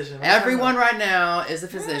 everybody's a physician. Everyone right now is a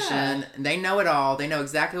physician. Yeah. They know it all. They know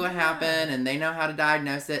exactly what happened, and they know how to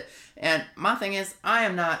diagnose it. And my thing is, I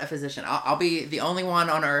am not a physician. I'll be the only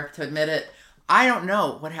one on earth to admit it. I don't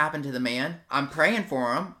know what happened to the man. I'm praying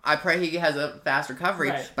for him. I pray he has a fast recovery.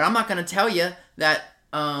 Right. But I'm not going to tell you that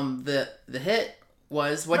the hit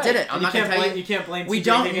was what did it. I'm not going to tell you. You can't blame. We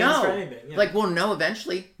don't know. For anything. Yeah. Like, we'll know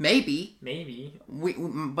eventually. Maybe.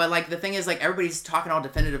 But like the thing is, like, everybody's talking all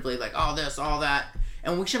definitively, like, all this, all that,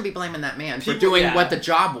 and we shouldn't be blaming that man for doing what the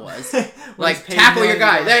job was. Like, tackle your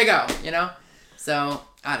guy. There you go. You know. So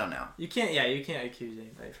I don't know. You can't. Yeah, you can't accuse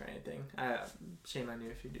anybody for anything. Shame on you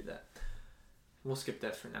if you do that. We'll skip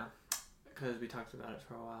that for now because we talked about it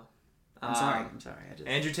for a while. I'm sorry.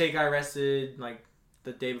 Andrew Tate got arrested like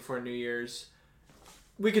the day before New Year's.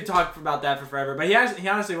 We could talk about that for forever, but he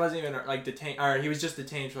honestly wasn't even like detained, or he was just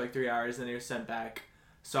detained for like 3 hours, and then he was sent back.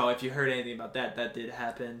 So if you heard anything about that, that did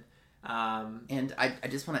happen. And I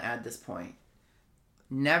just want to add this point.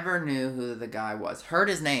 Never knew who the guy was. Heard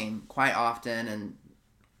his name quite often and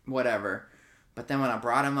whatever, but then when I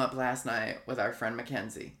brought him up last night with our friend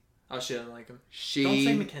Mackenzie. Oh, she doesn't like him. Don't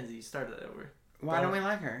say Mackenzie. Start it over. Why don't we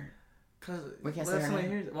like her? Because we can't say her name.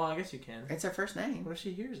 Hears it. Well, I guess you can. It's her first name. What if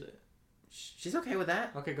she hears it? She's okay with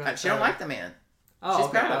that. Okay, go ahead. She don't like the man. Oh, she's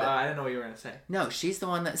okay. proud of it. I didn't know what you were going to say. No, she's the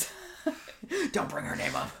one that's... Don't bring her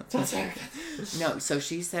name up. No, so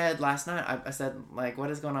she said last night, I said, like, what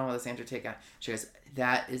is going on with this Andrew Tate guy? She goes,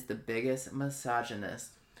 that is the biggest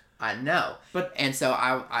misogynist I know. And so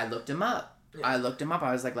I looked him up. Yeah. I looked him up.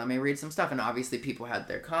 I was like, let me read some stuff. And obviously people had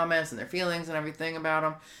their comments and their feelings and everything about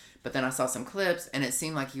him. But then I saw some clips, and it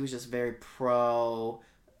seemed like he was just very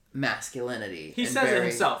pro-masculinity. He says it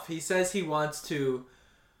himself. He says he wants to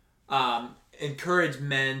encourage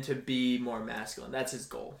men to be more masculine. That's his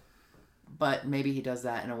goal. But maybe he does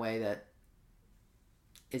that in a way that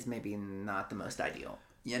is maybe not the most ideal.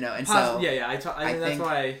 You know? And so... Yeah. I think that's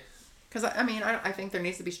why... Because, I think there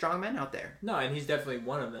needs to be strong men out there. No, and he's definitely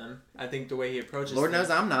one of them. I think the way he approaches Lord knows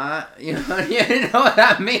I'm not. You know what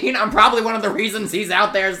I mean? I'm probably one of the reasons he's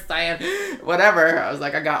out there saying whatever. I was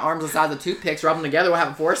like, I got arms the size of toothpicks, rub them together, we'll have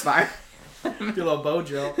a forest fire. Your little bow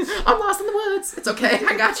drill. I'm lost in the woods. It's okay.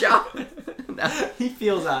 I got y'all. No. He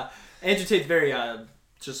feels, Andrew Tate's very,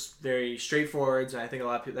 just very straightforward, and I think a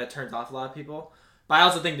lot of people, that turns off a lot of people. But I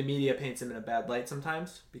also think the media paints him in a bad light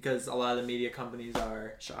sometimes, because a lot of the media companies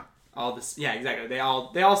are... Shocked. All this, yeah, exactly. They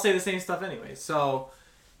all say the same stuff anyway. So,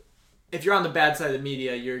 if you're on the bad side of the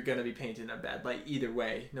media, you're gonna be painted in a bad light either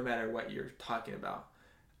way, no matter what you're talking about.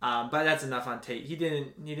 But that's enough on Tate. He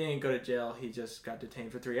didn't go to jail. He just got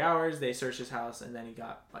detained for 3 hours. They searched his house, and then he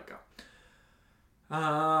got let go.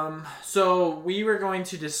 So we were going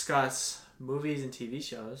to discuss movies and TV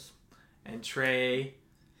shows, and Trey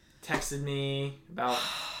texted me about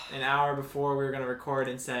an hour before we were gonna record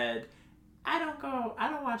and said, I don't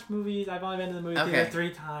watch movies. I've only been to the movie theater 3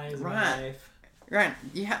 times in my life. Right.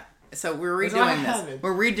 Yeah. So we're redoing this.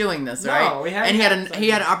 We're redoing this, right? No, we haven't. And he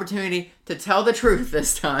had an opportunity to tell the truth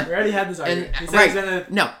this time. We already had this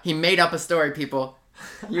argument. No, he made up a story, people.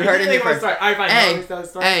 You heard it here first. All right, fine.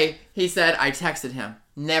 He said I texted him.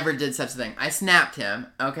 Never did such a thing. I snapped him.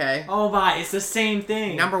 Okay. Oh my! It's the same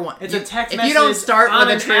thing. Number one, it's a text message. If you don't start with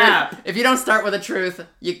the truth, if you don't start with the truth,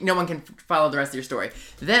 no one can follow the rest of your story.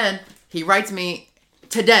 Then he writes me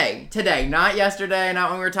today, not yesterday, not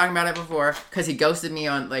when we were talking about it before, because he ghosted me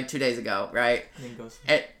on like 2 days ago, right?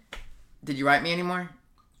 Did you write me anymore?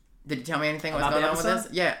 Did you tell me anything? What's going on with this?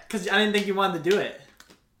 Yeah. Because I didn't think you wanted to do it.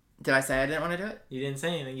 Did I say I didn't want to do it? You didn't say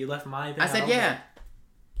anything. You left my thing. I said yeah.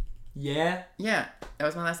 Yeah? Yeah. That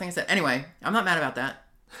was my last thing I said. Anyway, I'm not mad about that.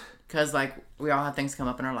 Because, like, we all have things come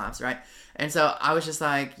up in our lives, right? And so I was just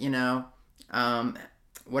like,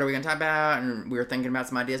 what are we going to talk about? And we were thinking about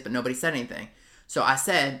some ideas, but nobody said anything. So I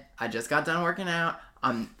said, I just got done working out.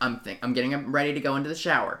 I'm getting ready to go into the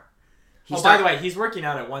shower. By the way, he's working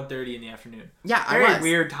out at 1:30 in the afternoon. Yeah, Very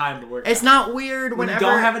weird time to work out. It's not weird whenever... When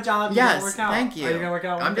you don't have a job, you don't work out. Thank you. Are you going to work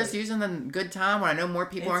out? I'm just using the good time when I know more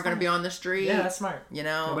people aren't going to be on the street. Yeah, that's smart.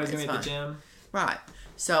 Nobody's going to be at the gym. Right.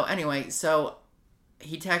 So anyway,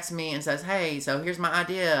 he texts me and says, hey, so here's my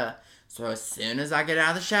idea. So as soon as I get out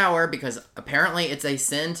of the shower, because apparently it's a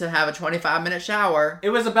sin to have a 25-minute shower.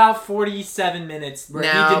 It was about 47 minutes where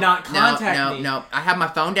he did not contact me. No. I have my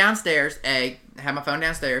phone downstairs,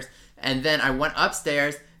 And then I went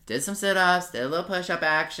upstairs, did some sit-ups, did a little push-up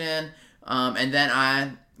action, and then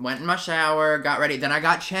I went in my shower, got ready. Then I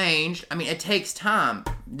got changed. I mean, it takes time.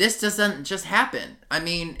 This doesn't just happen. I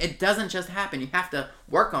mean, it doesn't just happen. You have to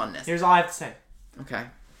work on this. Here's all I have to say. Okay.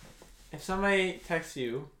 If somebody texts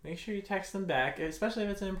you, make sure you text them back, especially if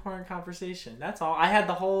it's an important conversation. That's all. I had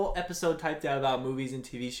the whole episode typed out about movies and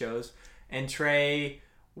TV shows, and Trey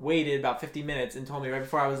waited about 50 minutes and told me right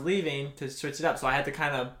before I was leaving to switch it up. So I had to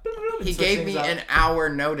kind of... He gave me an hour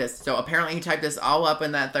notice. So apparently he typed this all up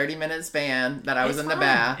in that 30-minute span that I was in the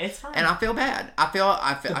bath. It's fine. And I feel bad. I feel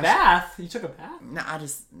the bath? You took a bath? No, I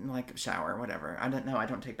just like shower, whatever. I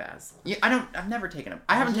don't take baths. I've never taken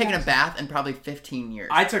I haven't taken a bath in probably 15 years.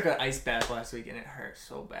 I took an ice bath last week and it hurt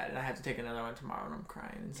so bad. And I have to take another one tomorrow and I'm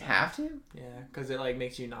crying inside. Have to? Yeah, because it like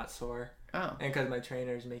makes you not sore. Oh. And because my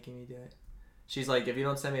trainer is making me do it. She's like, if you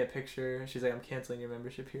don't send me a picture, she's like, I'm canceling your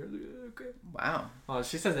membership here. Okay. Wow. Well,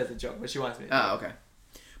 she says that's a joke, but she wants me to. Oh, okay.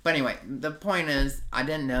 But anyway, the point is, I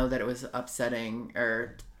didn't know that it was upsetting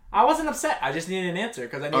or... I wasn't upset. I just needed an answer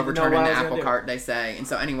because I needed to know what overturning I the was apple gonna cart, they say. And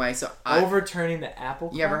so anyway, overturning the apple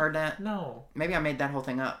cart? You ever heard that? No. Maybe I made that whole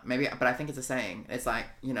thing up. Maybe, but I think it's a saying. It's like,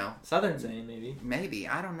 Southern saying, maybe. Maybe.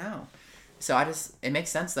 I don't know. So it makes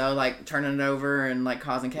sense though, like turning it over and like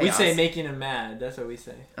causing chaos. We say making him mad. That's what we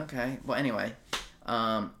say. Okay. Well, anyway.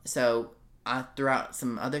 So I threw out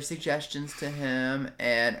some other suggestions to him,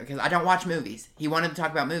 and because I don't watch movies, he wanted to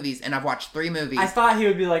talk about movies, and I've watched 3 movies. I thought he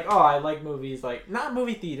would be like, "Oh, I like movies, like not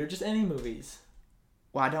movie theater, just any movies."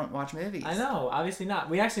 Well, I don't watch movies. I know, obviously not.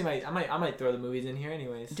 We actually might. I might throw the movies in here,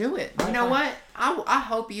 anyways. Do it. You know what? I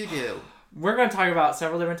hope you do. We're gonna talk about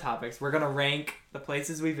several different topics. We're gonna rank the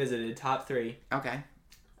places we visited, top 3. Okay.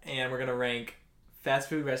 And we're gonna rank fast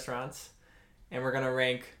food restaurants, and we're gonna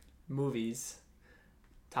rank movies.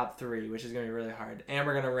 Top 3, which is going to be really hard. And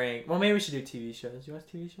we're going to rank... Well, maybe we should do TV shows. You watch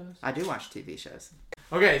TV shows? I do watch TV shows.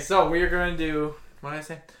 Okay, so we're going to do... What did I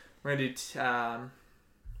say? We're going to do...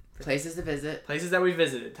 places to visit. Places that we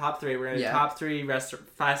visited. Top 3. We're going to do top 3 fast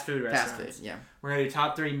food restaurants. Fast food, yeah. We're going to do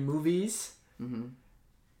top 3 movies. Mm-hmm.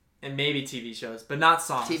 And maybe TV shows, but not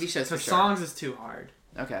songs. TV shows for sure. Because songs is too hard.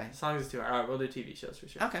 Okay. Songs is too hard. All right, we'll do TV shows for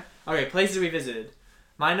sure. Okay. Okay, places we visited.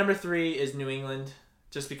 My number 3 is New England.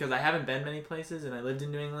 Just because I haven't been many places, and I lived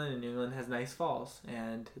in New England, and New England has nice falls,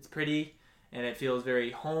 and it's pretty, and it feels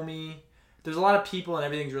very homey. There's a lot of people, and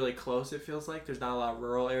everything's really close, it feels like. There's not a lot of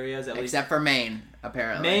rural areas, at least. Except for Maine,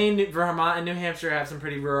 apparently. Maine, Vermont, and New Hampshire have some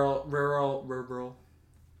pretty rural?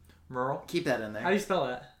 Keep that in there. How do you spell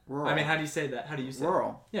that? Rural. I mean, how do you say that? How do you say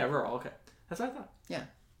rural? It? Yeah, rural, okay. That's what I thought. Yeah,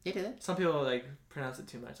 you did it. Some people, like, pronounce it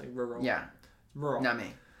too much, like rural. Yeah. Rural. Not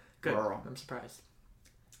me. Good. Rural. I'm surprised.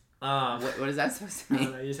 What is that supposed to mean? I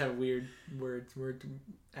don't know, you just have weird word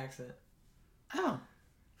accent. Oh.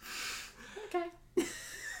 Okay.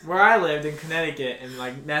 Where I lived in Connecticut and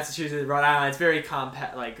like Massachusetts, Rhode Island, it's very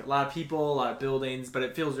compact, like a lot of people, a lot of buildings, but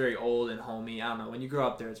it feels very old and homey. I don't know. When you grow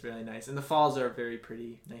up there, it's really nice. And the falls are very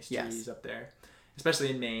pretty, nice trees up there,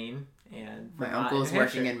 especially in Maine and Vermont. My uncle is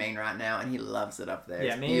working in Maine right now, and he loves it up there.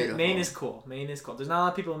 Yeah, it's Maine. beautiful. Maine is cool. Maine is cool. There's not a lot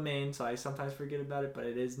of people in Maine, so I sometimes forget about it. But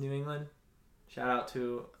it is New England. Shout out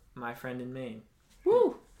to my friend in Maine.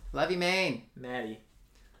 Woo! Love you, Maine. Maddie,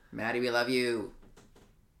 we love you.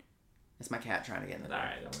 It's my cat trying to get in the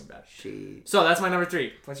Alright, don't worry about it. So that's my number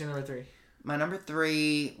 3. What's your number 3? My number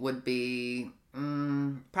 3 would be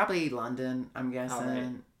probably London, I'm guessing.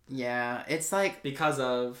 Right. Yeah, it's like... Because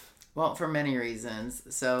of... Well, for many reasons.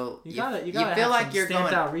 So you gotta feel have like some you're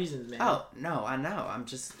stamped going out reasons, man. Oh, no, I know.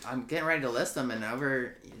 I'm getting ready to list them and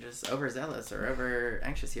overzealous or over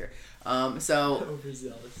anxious here. So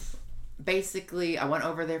overzealous. Basically, I went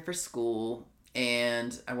over there for school,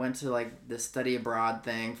 and I went to like the study abroad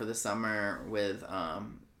thing for the summer with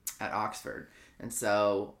at Oxford. And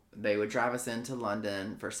so they would drive us into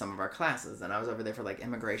London for some of our classes, and I was over there for like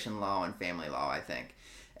immigration law and family law, I think.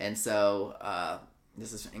 And so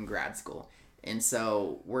this is in grad school. And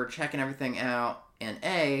so we're checking everything out, and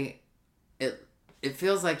it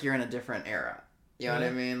feels like you're in a different era. You know what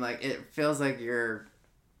I mean? Like, it feels like you're,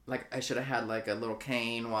 like, I should have had, like, a little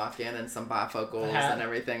cane walk in and some bifocals and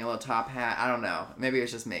everything, a little top hat. I don't know. Maybe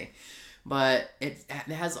it's just me. But it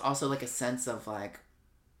has also, like, a sense of, like,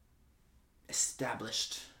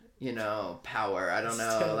 established, power. I don't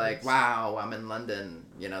know. Like, wow, I'm in London.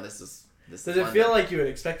 This Does it feel like you would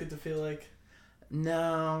expect it to feel like?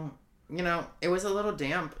 No. it was a little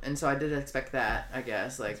damp, and so I did expect that, I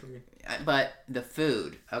guess. Like, but the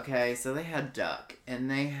food, okay? So they had duck,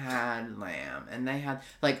 and they had lamb, and they had,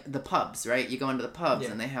 like, the pubs, right? You go into the pubs,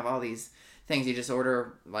 and they have all these things. You just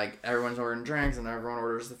order, like, everyone's ordering drinks, and everyone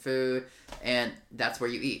orders the food, and that's where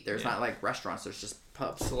you eat. There's not, like, restaurants. There's just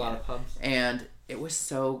pubs. It's a lot of pubs. And it was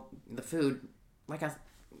the food, like,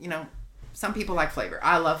 some people like flavor.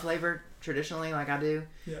 I love flavor, traditionally, like I do.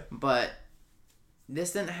 Yeah. But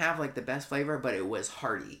this didn't have, like, the best flavor, but it was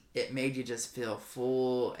hearty. It made you just feel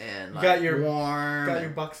full and, like, warm. Got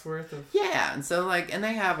your buck's worth of... Yeah, and so, like, and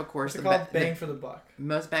they have, of course... What's it called? Bang for the buck.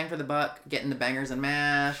 Most bang for the buck, getting the bangers and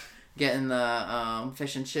mash, getting the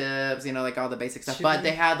fish and chips, like, all the basic stuff. But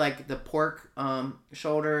they had, like, the pork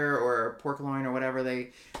shoulder or pork loin or whatever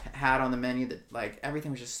they had on the menu that, like,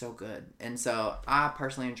 everything was just so good. And so I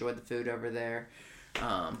personally enjoyed the food over there.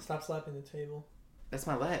 Stop slapping the table. That's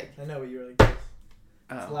my leg. I know, but you really close.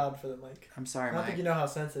 It's loud for the mic. I'm sorry, Mike. I don't think you know how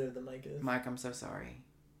sensitive the mic is. Mike, I'm so sorry.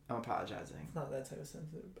 I'm apologizing. It's not that type of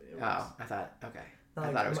sensitive, but it was. Oh, I thought, okay.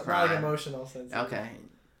 I thought it was crying. Not like emotional sensitive. Okay.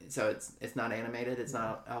 So it's not animated? It's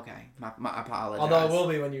not... Okay. My apologies. Although it will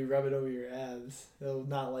be when you rub it over your abs. It'll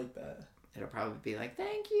not like that. It'll probably be like,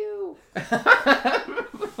 thank you.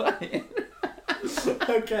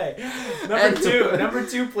 Okay. Number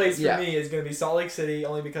two place for me is going to be Salt Lake City,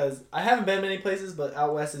 only because I haven't been many places, but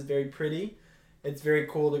out west is very pretty. It's very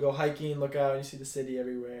cool to go hiking, look out, and you see the city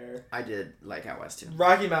everywhere. I did like out west, too.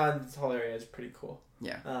 Rocky Mountain's whole area is pretty cool.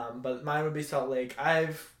 Yeah. But mine would be Salt Lake.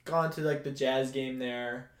 I've gone to, like, the jazz game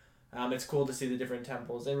there. It's cool to see the different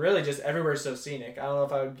temples. And really just everywhere's so scenic. I don't know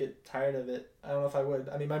if I would get tired of it. I don't know if I would.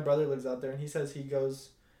 I mean, my brother lives out there, and he says he goes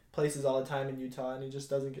places all the time in Utah, and he just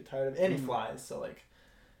doesn't get tired of it. And he flies, so, like,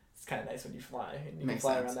 it's kind of nice when you fly. And you can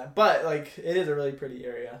fly around that. But, like, it is a really pretty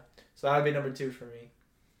area. So that would be number 2 for me.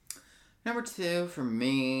 Number 2 for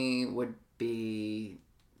me would be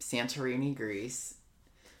Santorini, Greece.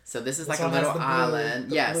 So this is like a little island.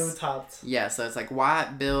 Blue topped. Yeah, so it's like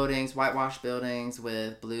whitewashed buildings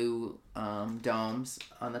with blue domes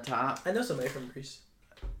on the top. I know somebody from Greece.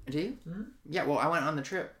 Do you? Mm-hmm. Yeah, well, I went on the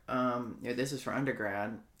trip. This was for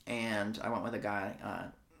undergrad, and I went with a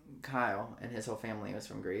guy, Kyle, and his whole family was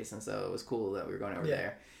from Greece, and so it was cool that we were going over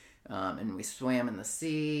there. And we swam in the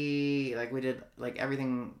sea. Like, we did, like,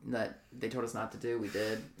 everything that they told us not to do, we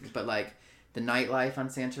did. But, like, the nightlife on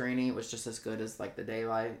Santorini was just as good as, like, the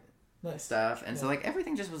daylight stuff. And so, like,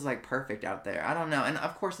 everything just was, like, perfect out there. I don't know. And,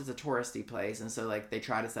 of course, it's a touristy place. And so, like, they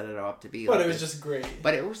try to set it up to be, but like... it was just great.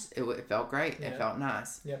 But it felt great. Yeah. It felt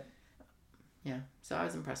nice. Yep. Yeah. So I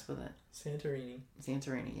was impressed with it.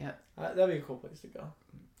 Santorini, yep. That'd be a cool place to go.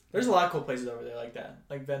 There's a lot of cool places over there like that.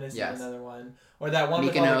 Like Venice is another one. Or that one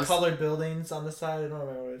with all the colored buildings on the side. I don't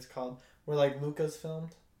remember what it's called. Where, like, Luca's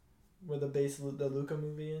filmed. Where the Luca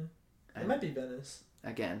movie in. It might be Venice.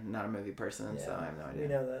 Again, not a movie person, so I have no idea. We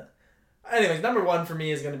know that. Anyways, number 1 for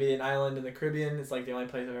me is going to be an island in the Caribbean. It's, like, the only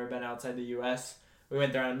place I've ever been outside the U.S. We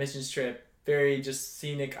went there on a missions trip. Very just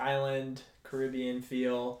scenic island, Caribbean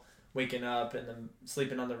feel. Waking up and then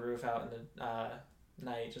sleeping on the roof out in the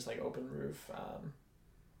night. Just, like, open roof.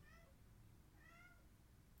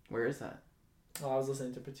 Where is that? Oh, I was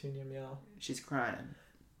listening to Petunia meow. She's crying.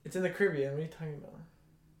 It's in the Caribbean. What are you talking about?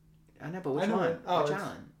 I know, but which one? Oh, which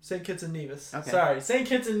island? St. Kitts and Nevis. Okay. Sorry, St.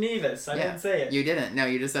 Kitts and Nevis. I didn't say it. You didn't. No,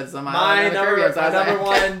 you just said some island in the Caribbean. My number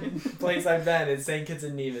like, 1 place I've been is St. Kitts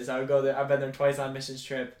and Nevis. I would go there. I've been there twice on missions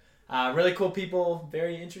trip. Really cool people.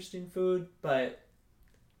 Very interesting food, but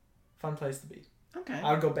fun place to be. Okay.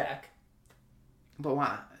 I would go back. But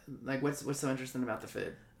why? Like, what's so interesting about the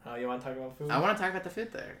food? Oh, you want to talk about food? I want to talk about the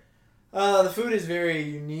food there. The food is very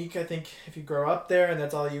unique. I think if you grow up there and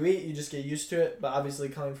that's all you eat, you just get used to it. But obviously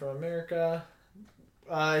coming from America,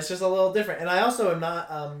 it's just a little different. And I also am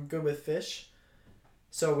not good with fish.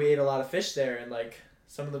 So we ate a lot of fish there. And, like,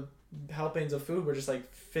 some of the helpings of food were just,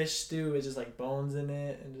 like, fish stew with just, like, bones in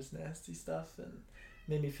it and just nasty stuff. And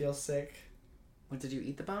made me feel sick. What, did you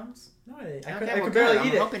eat the bones? No, I could barely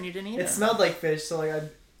eat it. I'm hoping you didn't eat it. It smelled like fish, so, like,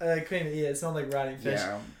 I couldn't even eat it. It smelled like rotting fish.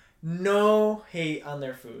 Yeah. No hate on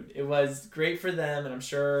their food. It was great for them, and I'm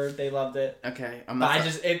sure they loved it. Okay.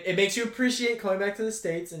 It makes you appreciate coming back to the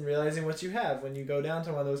States and realizing what you have. When you go down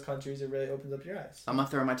to one of those countries, it really opens up your eyes. I'm going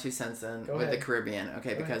to throw my 2 cents in with the Caribbean,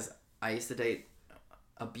 okay? Because I used to date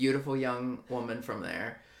a beautiful young woman from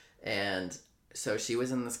there, and so she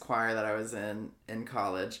was in this choir that I was in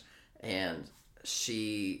college, and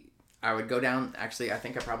I would go down, actually, I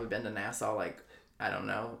think I've probably been to Nassau, like, I don't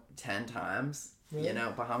know, 10 times. Really? You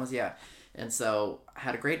know, Bahamas, yeah. And so I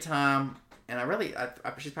had a great time, and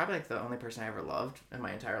she's probably, like, the only person I ever loved in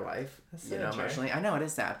my entire life. That's sad, emotionally. Trey. I know, it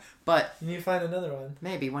is sad. But you need to find another one.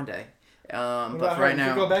 Maybe one day. But for right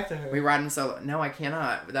now, go back to her. we riding solo. No, I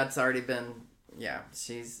cannot. That's already been. Yeah,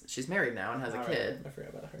 she's married now and has a kid. Right. I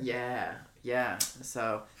forgot about her. Yeah.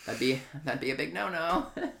 So that'd be a big no.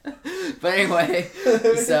 But anyway,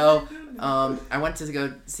 so I went to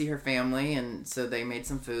go see her family, and so they made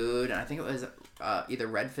some food, and I think it was either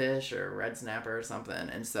redfish or red snapper or something,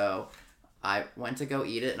 and so I went to go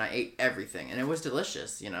eat it, and I ate everything, and it was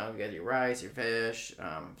delicious. You know, you get your rice, your fish,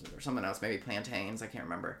 or something else, maybe plantains. I can't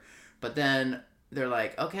remember. But then they're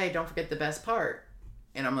like, okay, don't forget the best part.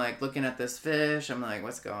 And I'm like looking at this fish. I'm like,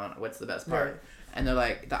 what's the best part? Right. And they're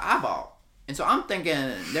like, the eyeball. And so I'm thinking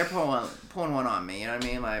they're pulling one on me. You know what I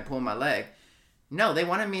mean? Like pulling my leg. No, they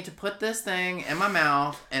wanted me to put this thing in my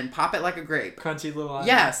mouth and pop it like a grape. Crunchy little eyeball.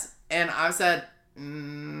 Yes. And I said,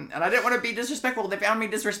 and I didn't want to be disrespectful. They found me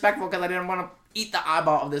disrespectful because I didn't want to eat the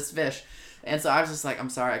eyeball of this fish. And so I was just like, I'm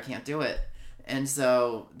sorry, I can't do it. And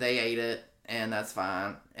so they ate it, and that's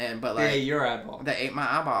fine. But like, they ate your eyeball. They ate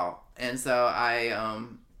my eyeball. And so I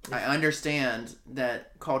understand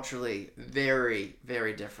that culturally very,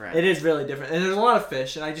 very different. It is really different, and there's a lot of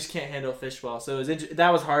fish, and I just can't handle fish well. So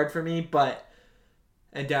that was hard for me,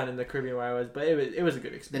 and down in the Caribbean where I was, but it was a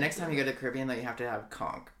good experience. The next time you go to the Caribbean, though, you have to have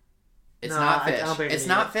conch. It's no, not fish. It's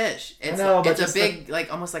not fish. It's a big,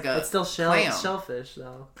 like almost like a. It's still clam. Shellfish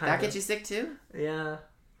though. That gets you sick too? Yeah.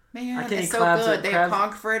 Man, it's so good. They have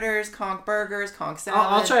conch fritters, conch burgers, conch salad.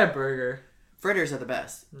 I'll try a burger. Fritters are the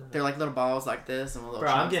best. They're like little balls like this and little.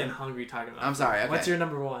 Bro, I'm getting hungry talking about. I'm sorry. Okay. What's your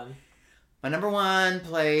number one? My number one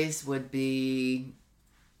place would be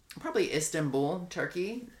probably Istanbul,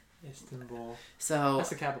 Turkey. Istanbul. So that's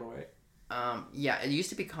the capital, right? Yeah, it used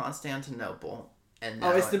to be Constantinople, and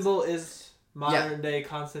now Istanbul is modern day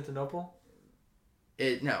Constantinople.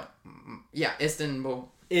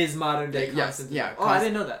 Istanbul is modern day Constantinople. Yeah. I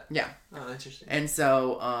didn't know that. Yeah. Oh, interesting. And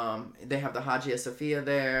so they have the Hagia Sophia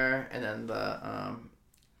there, and then the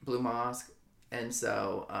Blue Mosque, and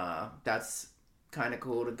so that's kind of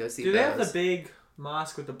cool to go see. Do they have the big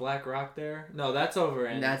mosque with the black rock there? No, that's over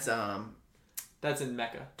in. That's in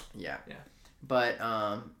Mecca. Yeah. Yeah.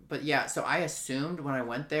 But yeah, so I assumed when I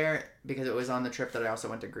went there, because it was on the trip that I also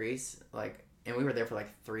went to Greece, and we were there for like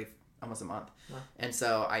almost a month. Wow. And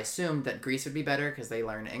so I assumed that Greece would be better because they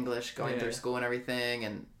learn English going through school and everything,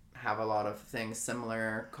 and have a lot of things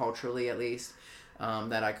similar culturally, at least,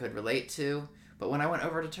 that I could relate to. But when I went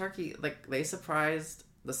over to Turkey, they surprised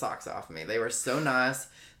the socks off me. They were so nice.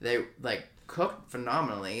 They cooked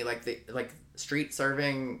phenomenally. Street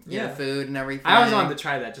serving food and everything. I always wanted to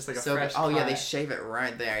try that, just like a fresh pie. Yeah, they shave it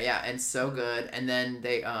right there. Yeah, and so good. And then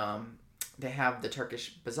they have the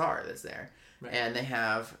Turkish bazaar that's there. Right. And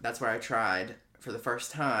that's where I tried for the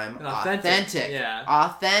first time authentic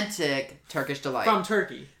Turkish delight from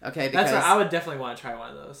Turkey. Okay, because I would definitely want to try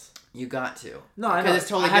one of those. You got to. No, I know. Because it's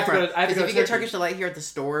totally different. Because if you get Turkish delight here at the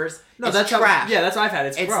stores, it's trash. That's what I've had.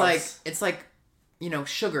 It's gross. It's like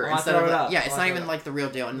sugar instead of it's not even like the real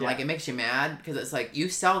deal, and it makes you mad because it's like, you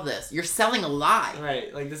sell this, you're selling a lie,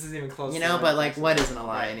 right? Like, this isn't even close. But what isn't a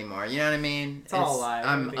lie anymore? You know what I mean? It's all a lie.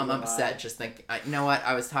 I'm upset just thinking. You know what?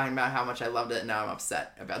 I was talking about how much I loved it, and now I'm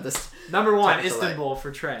upset about this. Number one, Istanbul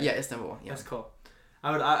for Trey. Yeah, Istanbul. Yeah, that's cool.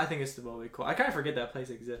 I think Istanbul would be cool. I kind of forget that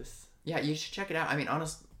place exists. Yeah, you should check it out. I mean,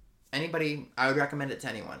 anybody, I would recommend it to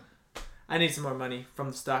anyone. I need some more money from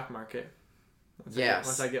the stock market.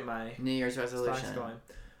 Once I get my New Year's resolution stocks going.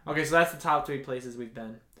 Okay, so that's the top 3 places we've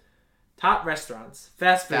been. Top restaurants.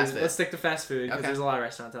 Fast food. Let's stick to fast food because there's a lot of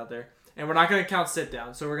restaurants out there. And we're not going to count sit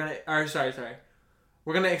down. So we're going to... Sorry.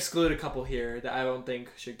 We're going to exclude a couple here that I don't think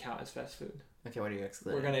should count as fast food. Okay, what are you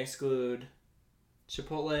excluding? We're going to exclude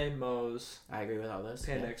Chipotle, Moe's. I agree with all those.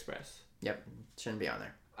 Panda Express. Yep. Shouldn't be on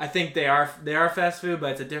there. I think they are fast food,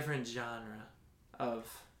 but it's a different genre of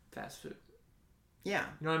fast food. Yeah.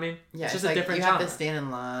 You know what I mean? Yeah. It's just a different genre. You have to stand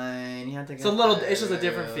in line. You have to. It's just a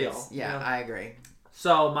different feel. Yeah, I agree.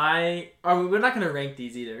 So we're not going to rank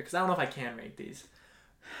these either, because I don't know if I can rank these.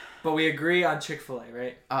 But we agree on Chick-fil-A,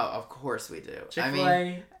 right? Oh, of course we do. Chick-fil-A. I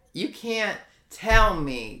mean, you can't tell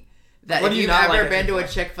me that if you've ever been to a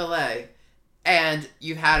Chick-fil-A and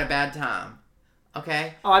you've had a bad time.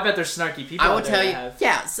 Okay? Oh, I bet there's snarky people I will tell you.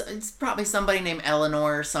 Yeah, so it's probably somebody named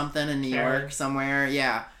Eleanor or something in New York somewhere.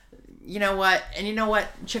 Yeah. You know what? And you know what?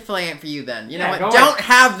 Chick-fil-A ain't for you then. You know what? Don't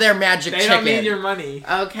have their magic chicken. They don't need your money.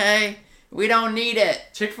 Okay? We don't need it.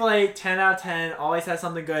 Chick-fil-A, 10 out of 10, always has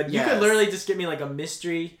something good. You could literally just get me like a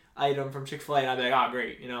mystery item from Chick-fil-A and I'd be like, oh,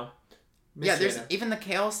 great, you know? There's even the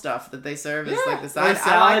kale stuff that they serve is like the side.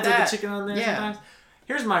 I like that. With the chicken on there sometimes.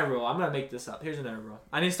 Here's my rule. I'm going to make this up. Here's another rule.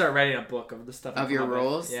 I need to start writing a book of the stuff. Of your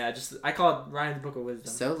rules? Yeah, I call it Ryan's Book of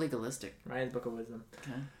Wisdom. So legalistic. Ryan's Book of Wisdom.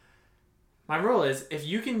 Okay. My rule is, if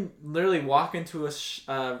you can literally walk into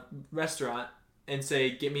a restaurant and say,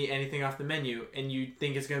 get me anything off the menu, and you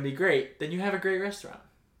think it's going to be great, then you have a great restaurant.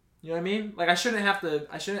 You know what I mean? Like,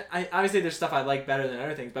 obviously there's stuff I like better than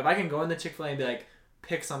other things, but if I can go into Chick-fil-A and be like,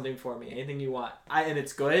 pick something for me, anything you want, and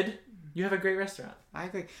it's good, you have a great restaurant. I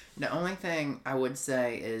agree. The only thing I would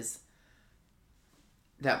say is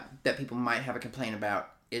that people might have a complaint about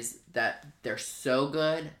is that they're so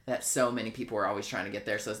good that so many people are always trying to get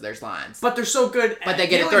there, so there's lines. But they're so good but they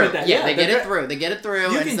get it through. Yeah, they get it through. They get it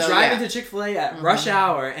through. You can drive into Chick-fil-A at rush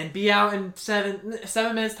hour and be out in 7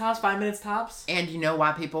 minutes tops, 5 minutes tops. And you know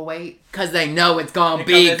why people wait? Because they know it's going to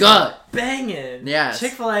be good. Banging. Yes.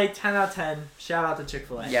 Chick-fil-A, 10 out of 10. Shout out to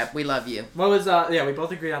Chick-fil-A. Yep, we love you. What was, we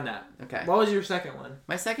both agreed on that. Okay. What was your second one?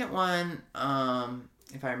 My second one,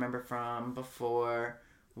 if I remember from before,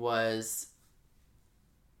 was...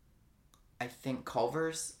 I think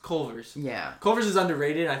Culver's. Yeah. Culver's is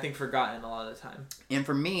underrated and I think forgotten a lot of the time. And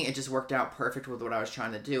for me, it just worked out perfect with what I was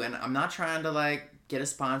trying to do. And I'm not trying to, get a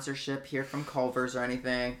sponsorship here from Culver's or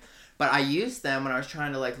anything. But I used them when I was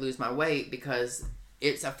trying to, lose my weight because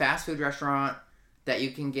it's a fast food restaurant that you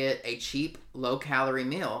can get a cheap, low-calorie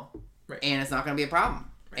meal. Right. And it's not going to be a problem.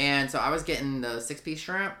 Right. And so I was getting the 6-piece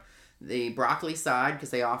shrimp, the broccoli side, because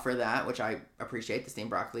they offer that, which I appreciate, the steamed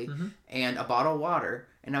broccoli, and a bottle of water.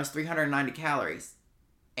 And that was 390 calories.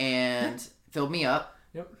 And filled me up.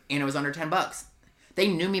 Yep. And it was under $10. They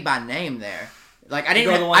knew me by name there.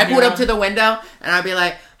 I pulled up to the window, and I'd be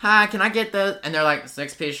like, hi, can I get the... And they're like,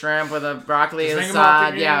 6-piece shrimp with a broccoli on the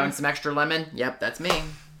side. Yeah, and some extra lemon. Yep, that's me.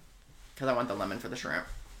 Because I want the lemon for the shrimp.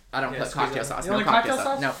 I don't put cocktail sauce. No cocktail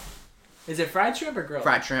sauce? No. Is it fried shrimp or grilled?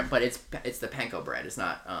 Fried shrimp, but it's the panko bread. It's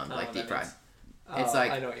not deep fried. It's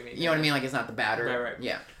I know what you mean. You know what I mean? Like, it's not the batter. Right.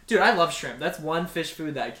 Yeah. Dude, I love shrimp. That's one fish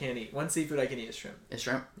food that I can't eat. One seafood I can eat is shrimp. Is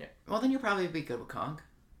shrimp? Yeah. Well, then you'll probably be good with Kong.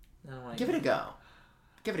 Give it a go.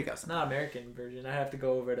 Give it a go. It's not American version. I have to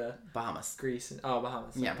go over to Bahamas. Greece.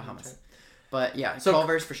 Bahamas. Yeah, Bahamas. But yeah, so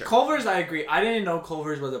Culver's for sure. Culver's, I agree. I didn't know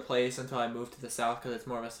Culver's was a place until I moved to the South because it's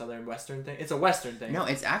more of a southern western thing. It's a western thing. No,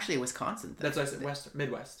 it's actually a Wisconsin thing. That's what I said. Western,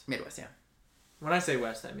 Midwest. Midwest, yeah. When I say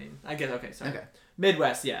west, I mean I guess okay. Sorry. Okay.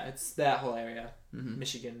 Midwest, yeah, it's that whole area,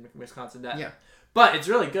 Michigan, Wisconsin, that. Yeah. But it's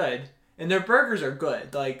really good, and their burgers are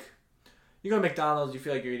good. Like, you go to McDonald's, you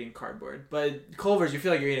feel like you're eating cardboard, but Culver's, you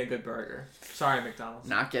feel like you're eating a good burger. Sorry, McDonald's.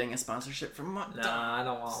 Not getting a sponsorship from McDonald's. Nah, I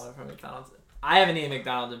don't want one from McDonald's. I haven't eaten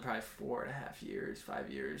McDonald's in probably 4.5 years,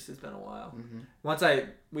 5 years. It's been a while.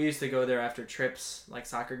 We used to go there after trips, like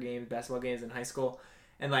soccer games, basketball games in high school.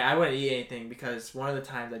 And, I wouldn't eat anything because one of the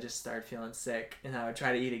times I just started feeling sick. And I would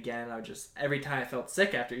try to eat again. And I would just... Every time I felt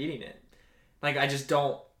sick after eating it. I just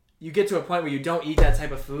don't... You get to a point where you don't eat that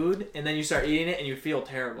type of food. And then you start eating it and you feel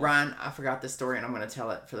terrible. Ryan, I forgot this story and I'm going to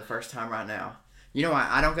tell it for the first time right now. You know why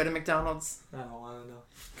I don't go to McDonald's? I don't want to know.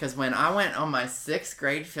 Because when I went on my 6th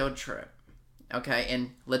grade field trip... Okay,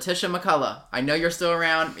 and Letitia McCullough. I know you're still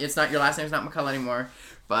around. It's not... Your last name's not McCullough anymore.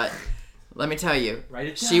 But... Let me tell you,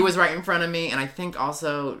 she was right in front of me, and I think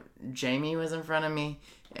also Jamie was in front of me.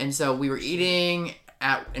 And so we were eating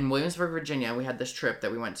in Williamsburg, Virginia. We had this trip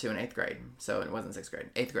that we went to in 8th grade. So it wasn't 6th grade,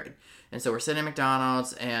 8th grade. And so we're sitting at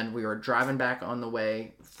McDonald's, and we were driving back on the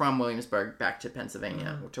way from Williamsburg back to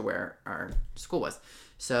Pennsylvania to where our school was.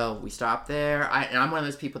 So we stopped there. And I'm one of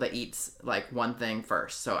those people that eats, one thing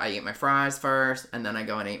first. So I eat my fries first, and then I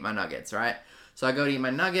go and eat my nuggets, right? So I go to eat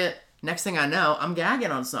my nugget. Next thing I know, I'm gagging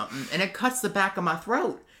on something, and it cuts the back of my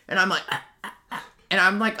throat. And I'm like, and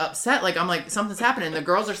I'm upset. I'm like, something's happening. The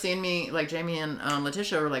girls are seeing me, Jamie and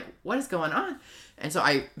Letitia were like, what is going on? And so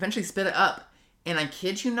I eventually spit it up, and I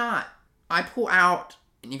kid you not, I pull out,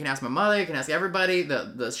 and you can ask my mother, you can ask everybody,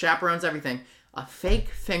 the chaperones, everything. A fake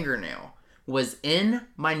fingernail was in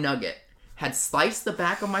my nugget, had sliced the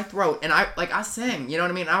back of my throat, and I sang, you know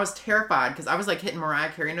what I mean? I was terrified, because I was hitting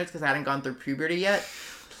Mariah Carey notes, because I hadn't gone through puberty yet.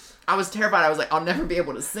 I was terrified. I was like, I'll never be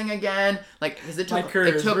able to sing again. Because it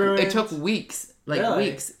took weeks.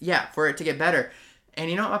 Really? Weeks. Yeah, for it to get better. And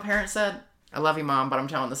you know what my parents said? I love you, Mom, but I'm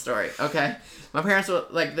telling the story, okay? My parents were,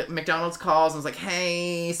 the McDonald's calls and was like,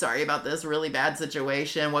 hey, sorry about this really bad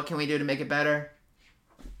situation. What can we do to make it better?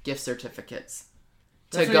 Gift certificates.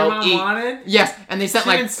 That's to go what your mom wanted? Yes, and they sent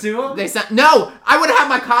they sent no. I would have had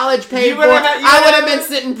my college paid for. I would have been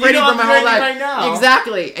sitting pretty for my whole life. Right now.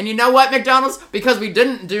 Exactly. And you know what, McDonald's? Because we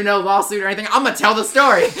didn't do no lawsuit or anything, I'm gonna tell the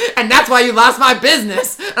story, and that's why you lost my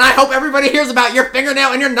business. And I hope everybody hears about your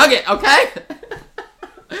fingernail and your nugget. Okay.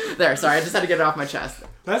 There. Sorry, I just had to get it off my chest.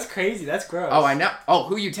 That's crazy. That's gross. Oh, I know. Oh,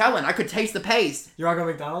 who you telling? I could taste the paste. You want to go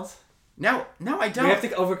to McDonald's? No, I don't. We have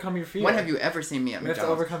to overcome your fear. When have you ever seen me at McDonald's? We have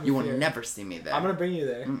to overcome your fear. You will never see me there. I'm going to bring you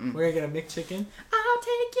there. Mm-mm. We're going to get a McChicken. I'll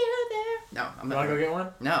take you there. No, I'm You not. want to go get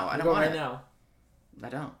one? No, I don't go want right it. now. I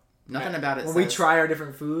don't. Nothing about it When says... we try our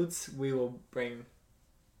different foods, we will bring...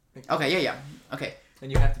 Okay, yeah. Okay.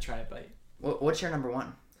 And you have to try a bite. What's your number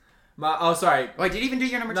one? Sorry. Wait, did you even do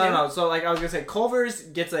your number two? No. So, like, I was going to say, Culver's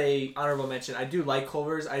gets a honorable mention. I do like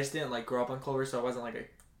Culver's. I just didn't, like, grow up on Culver's, so it wasn't, like, a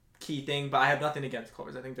key thing. But I have nothing against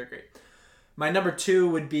Culver's. I think they're great. My number 2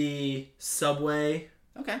 would be Subway.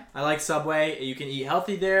 Okay. I like Subway. You can eat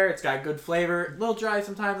healthy there. It's got good flavor. A little dry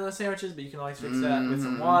sometimes on the sandwiches, but you can always fix that with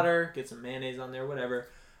some water, get some mayonnaise on there, whatever.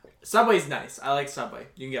 Subway's nice. I like Subway.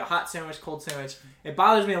 You can get a hot sandwich, cold sandwich. It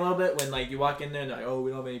bothers me a little bit when, like, you walk in there and they're like, oh,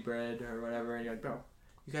 we don't have any bread or whatever. And you're like, bro,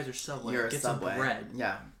 you guys are Subway. You're a Get Subway. some bread.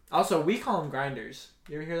 Yeah. Also, we call them grinders.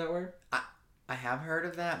 You ever hear that word? I have heard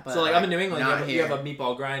of that, but... So, like, I'm in New England. You have a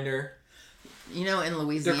meatball grinder. You know, in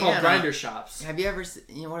Louisiana... They're called grinder shops. Have you ever...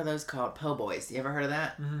 what are those called? Po' boys. You ever heard of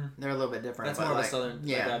that? Mm-hmm. They're a little bit different. That's more of a southern,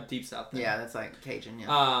 like a deep south thing. Yeah, that's like Cajun,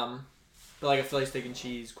 yeah. But like a Philly steak and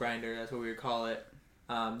cheese grinder, that's what we would call it.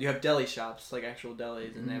 You have deli shops, like actual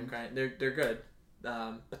delis, and they have they're good.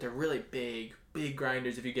 But they're really big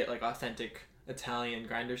grinders if you get like authentic Italian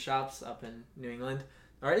grinder shops up in New England.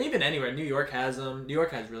 Or even anywhere. New York has them. New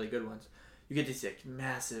York has really good ones. You get these like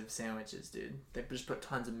massive sandwiches, dude. They just put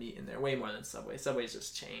tons of meat in there. Way more than Subway. Subway's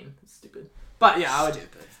just chain. It's stupid. But yeah,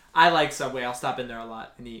 I like Subway. I'll stop in there a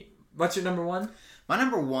lot and eat. What's your number 1? My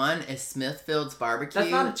number 1 is Smithfield's Barbecue.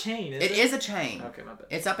 That's not a chain, is it? It is a chain. Okay, my bad.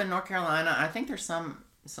 It's up in North Carolina. I think there's some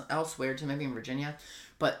elsewhere too, maybe in Virginia.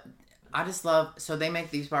 But I just love... So they make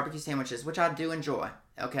these barbecue sandwiches, which I do enjoy.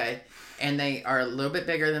 Okay? And they are a little bit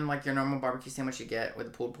bigger than like your normal barbecue sandwich you get with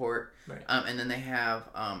the pulled pork. Right. And then they have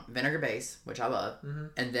vinegar base, which I love. Mm-hmm.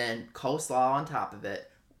 And then coleslaw on top of it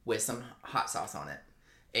with some hot sauce on it.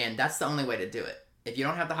 And that's the only way to do it. If you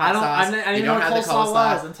don't have the hot sauce, you don't have the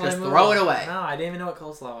coleslaw, just throw it away. No, I didn't even know what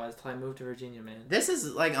coleslaw was until I moved to Virginia, man. This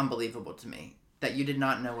is like unbelievable to me that you did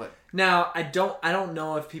not know what. Now, I don't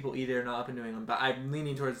know if people eat it or not up in New England, but I'm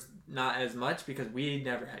leaning towards not as much because we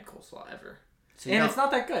never had coleslaw ever. So and it's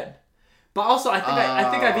not that good. But also, I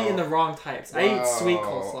think I've eaten the wrong types. I eat sweet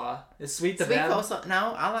coleslaw. Is sweet the bad? Sweet coleslaw?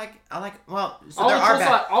 No, I like. Well, so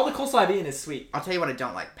all the coleslaw I've eaten is sweet. I'll tell you what I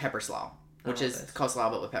don't like: pepper slaw, which is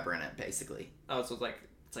coleslaw but with pepper in it, basically. Oh, so it's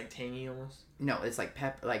like tangy almost. No, it's like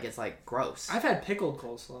it's like gross. I've had pickled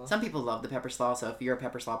coleslaw. Some people love the pepper slaw, so if you're a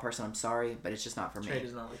pepper slaw person, I'm sorry, but it's just not for Trey me.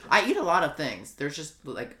 does not like it. I eat a lot of things. There's just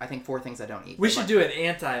like I think 4 things I don't eat. We should do an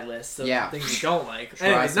anti-list of things you don't like. Trust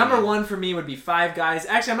Anyways, me. number 1 for me would be Five Guys.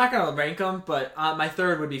 Actually, I'm not gonna rank them, but my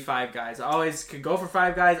third would be Five Guys. I always could go for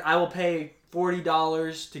Five Guys. I will pay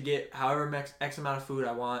 $40 to get however X amount of food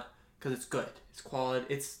I want because it's good. It's quality.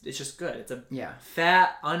 It's just good. It's a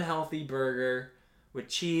fat, unhealthy burger with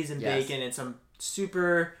cheese and bacon and some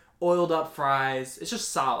super oiled up fries. It's just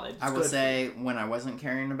solid. I will say when I wasn't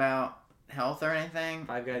caring about health or anything,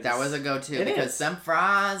 Five Guys that was a go-to because some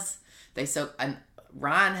fries and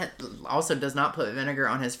Ryan also does not put vinegar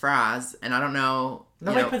on his fries, and I don't know.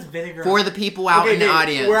 Nobody puts vinegar for the people out in the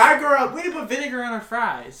audience. Where I grew up, we didn't put vinegar on our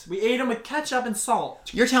fries. We ate them with ketchup and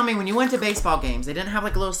salt. You're telling me when you went to baseball games, they didn't have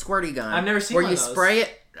like a little squirty gun? I've never seen where one you of those. Spray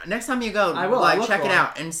it. Next time you go, I'll check it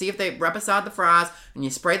out and see if they rub aside the fries and you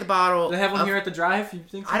spray the bottle. Do they have one here at the Drive? You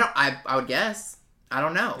think so? I would guess. I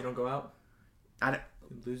don't know. You don't go out? I don't.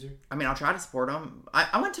 Loser. I mean, I'll try to support them.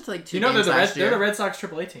 I went to like 2 games last year. They're the Red Sox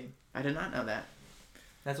AAA team. I did not know that.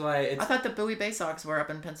 That's why I thought the Bowie Bay Sox were up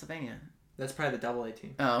in Pennsylvania. That's probably the AA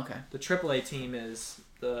team. Oh, okay. The AAA team is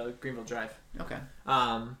the Greenville Drive. Okay.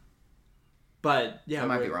 But yeah, I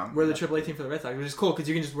might be wrong. We're the AAA team for the Red Sox, which is cool because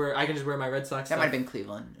I can just wear my Red Sox. That stuff. might have been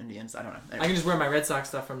Cleveland Indians. I don't know. Anyway. I can just wear my Red Sox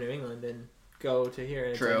stuff from New England and go to here,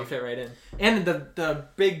 and True. You fit right in. And the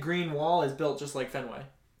big green wall is built just like Fenway.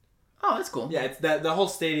 Oh, that's cool. Yeah, it's the whole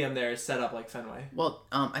stadium there is set up like Fenway. Well,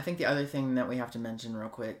 I think the other thing that we have to mention real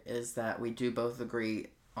quick is that we do both agree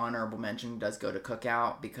honorable mention does go to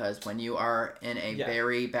Cookout because when you are in a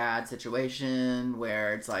very bad situation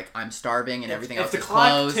where it's like I'm starving and everything else is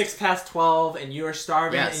closed. If the clock ticks past 12 and you are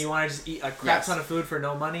starving and you want to just eat a crap ton of food for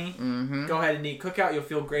no money, go ahead and eat Cookout. You'll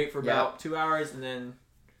feel great for about 2 hours and then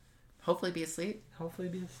hopefully be asleep.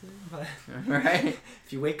 But right?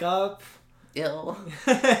 If you wake up ill.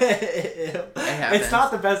 It's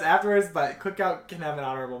not the best afterwards, but Cookout can have an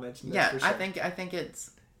honorable mention. Yeah, for sure. I think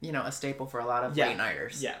it's a staple for a lot of late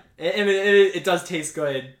nighters. Yeah, and it does taste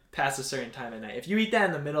good past a certain time at night. If you eat that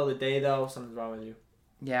in the middle of the day, though, something's wrong with you.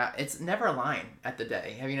 Yeah, it's never a line at the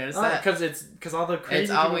day. Have you noticed that? Because all the crazy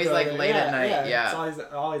it's always like there. late at night. Yeah, it's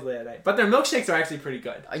always late at night. But their milkshakes are actually pretty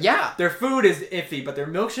good. Yeah, their food is iffy, but their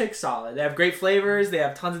milkshake's solid. They have great flavors. They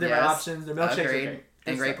have tons of different options. Their milkshakes are great.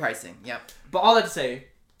 And great pricing. Yep. But all that to say,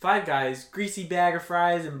 Five Guys, greasy bag of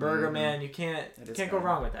fries and burger, man. You can't go good.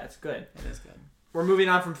 wrong with that. It's good. It is good. We're moving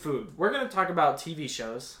on from food. We're going to talk about TV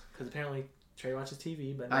shows because apparently Trey watches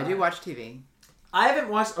TV, but I do watch TV. I haven't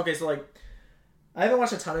watched... Okay, so, like, I haven't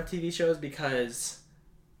watched a ton of TV shows because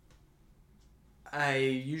I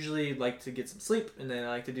usually like to get some sleep and then I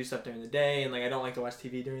like to do stuff during the day and, like, I don't like to watch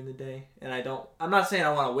TV during the day. And I'm not saying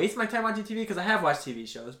I want to waste my time watching TV because I have watched TV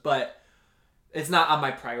shows, but it's not on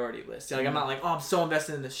my priority list. Like, I'm not like, oh, I'm so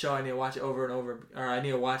invested in this show, I need to watch it over and over, or I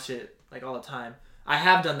need to watch it, like, all the time. I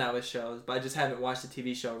have done that with shows, but I just haven't watched a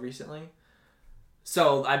TV show recently.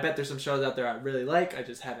 So I bet there's some shows out there I really like. I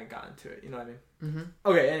just haven't gotten to it. You know what I mean? Mm-hmm.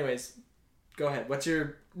 Okay. Anyways, go ahead.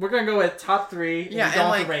 We're gonna go with top 3. And yeah, you don't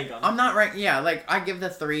and have to rank them. I'm not rank. Yeah, like I give the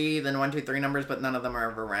 3, then 1, 2, 3 numbers, but none of them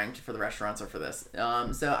are ever ranked for the restaurants or for this.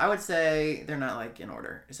 So I would say they're not like in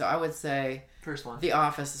order. So I would say first one, The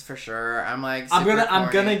Office is for sure. I'm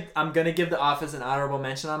gonna give The Office an honorable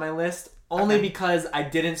mention on my list. Only because I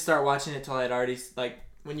didn't start watching it till I'd already, like,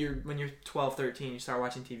 when you're 12, 13, you start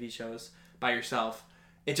watching TV shows by yourself.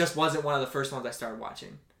 It just wasn't one of the first ones I started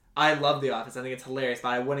watching. I love The Office. I think it's hilarious,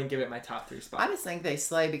 but I wouldn't give it my top 3 spot. I just think they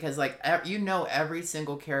slay because, like, you know every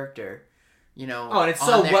single character, you know. Oh, and it's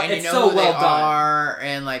so well, and it's you know so who well they done. are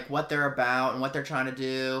and like what they're about and what they're trying to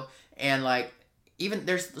do, and like even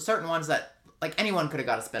there's certain ones that. Like, anyone could have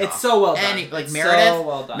got a spinoff. It's so well done. Like, it's Meredith. So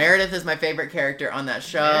well done. Meredith is my favorite character on that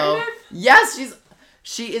show. Meredith? Yes,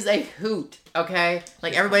 she is a hoot, okay?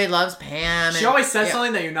 Like, everybody loves Pam. She always says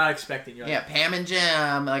something that you're not expecting. You're like, Pam and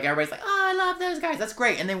Jim. Like, everybody's like, oh, I love those guys. That's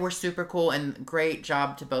great. And they were super cool, and great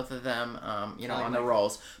job to both of them, on the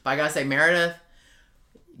roles. But I gotta say, Meredith,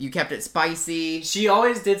 you kept it spicy. She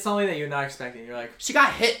always did something that you're not expecting. You're like... She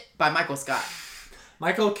got hit by Michael Scott.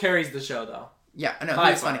 Michael carries the show, though. Yeah, I know.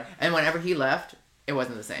 He was funny. And whenever he left... It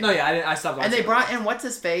wasn't the same. No, yeah, I stopped watching. And they brought in what's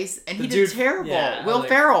his face, and he did dude, terrible. Yeah, Will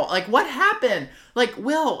Ferrell. Like, what happened? Like,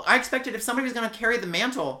 Will, I expected if somebody was gonna carry the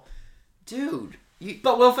mantle, dude.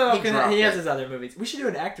 But Will Ferrell he has his other movies. We should do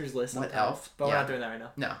an actors list. What Elf? But we're not doing that right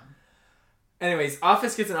now. No. Anyways,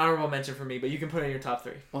 Office gets an honorable mention from me, but you can put it in your top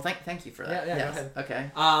 3. Well, thank you for that. Yeah, yes. Go ahead.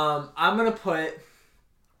 Okay. I'm gonna put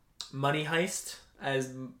Money Heist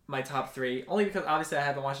as my top 3, only because obviously I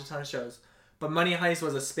haven't watched a ton of shows. But Money Heist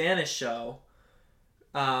was a Spanish show.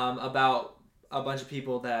 About a bunch of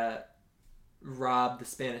people that rob the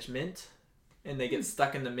Spanish mint and they get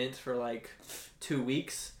stuck in the mint for like 2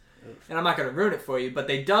 weeks. Oof. And I'm not going to ruin it for you, but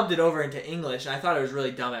they dubbed it over into English and I thought it was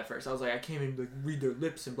really dumb at first. I was like, I can't even read their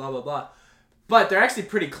lips and blah, blah, blah. But they're actually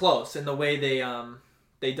pretty close in the way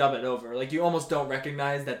they dub it over. Like, you almost don't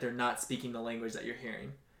recognize that they're not speaking the language that you're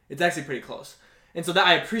hearing. It's actually pretty close. And so that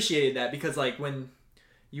I appreciated that because, like,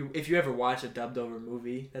 if you ever watch a dubbed over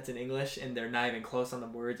movie that's in English and they're not even close on the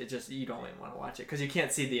words, you don't even want to watch it because you can't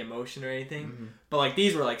see the emotion or anything. Mm-hmm. But like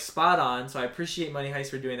these were like spot on, so I appreciate Money Heist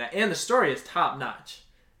for doing that. And the story is top notch.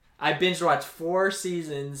 I binge watched 4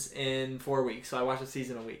 seasons in 4 weeks, so I watched a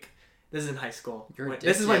season a week. This is in high school.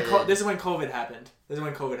 This is when COVID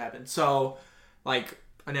happened. So like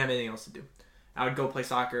I didn't have anything else to do. I would go play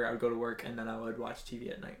soccer, I would go to work, and then I would watch TV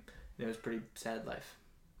at night. And it was a pretty sad life.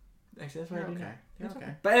 Actually, that's what I do. Okay. That's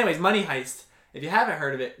okay. But anyways, Money Heist. If you haven't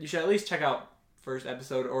heard of it, you should at least check out first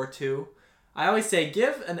episode or 2. I always say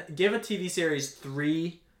give a TV series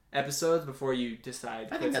 3 episodes before you decide.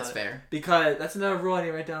 I think that's fair. Because that's another rule I need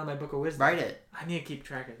to write down in my book of wisdom. Write it. I need to keep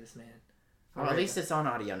track of this, man. Well, at least it's on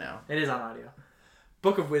audio now. It is on audio.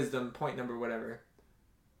 Book of wisdom, point number whatever.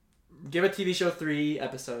 Give a TV show 3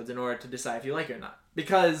 episodes in order to decide if you like it or not.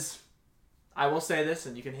 Because I will say this,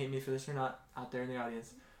 and you can hate me for this or not out there in the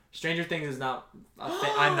audience. Stranger Things is not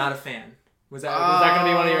I'm not a fan. Was that going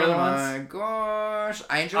to be one of your other ones? Oh my gosh.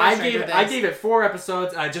 I enjoyed Stranger Things. I gave it 4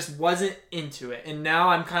 episodes and I just wasn't into it. And now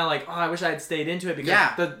I'm kind of like, I wish I had stayed into it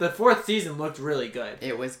because the 4th season looked really good.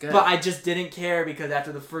 It was good. But I just didn't care because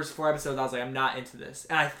after the first 4 episodes I was like, I'm not into this.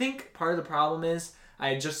 And I think part of the problem is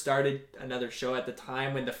I had just started another show at the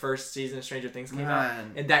time when the first season of Stranger Things came out,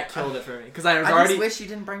 and that killed it for me because I just wish you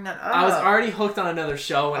didn't bring that up. I was already hooked on another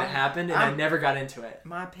show when it happened, and I never got into it.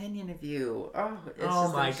 My opinion of you. It's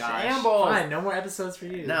my just gosh! shambles. Fine, no more episodes for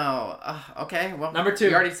you. No. Okay. Well, number 2.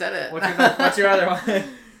 You already said it. What's your other one?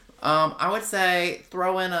 I would say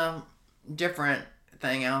throw in a different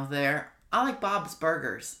thing out there. I like Bob's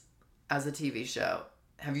Burgers as a TV show.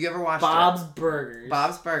 Have you ever watched Bob's Burgers?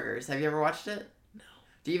 Bob's Burgers. Have you ever watched it?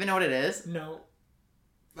 Do you even know what it is? No.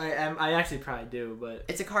 I actually probably do, but...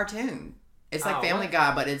 It's a cartoon. It's like Family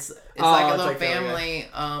Guy, but it's like a little family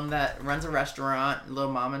that runs a restaurant, a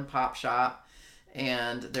little mom and pop shop.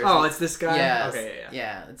 And there's it's this guy? Yes. Okay,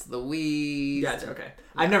 yeah. It's Louise. Gotcha, okay.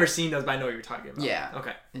 I've never seen those, but I know what you're talking about. Yeah.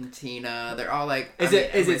 Okay. And Tina. They're all like... Is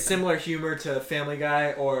it similar humor to Family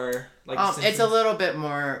Guy or like it's a little bit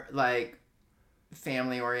more like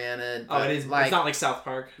family oriented. Oh, it is. Like, it's not like South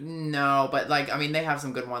Park. No, but like they have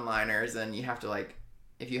some good one-liners, and you have to like,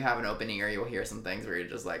 if you have an open ear, you'll hear some things where you're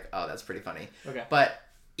just like, oh, that's pretty funny. Okay. But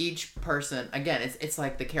each person, again, it's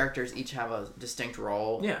like the characters each have a distinct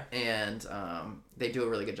role. Yeah. And they do a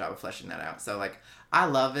really good job of fleshing that out. So like, I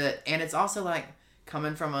love it, and it's also like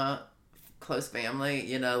coming from a close family.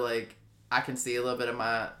 You know, like I can see a little bit of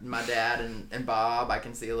my dad and Bob. I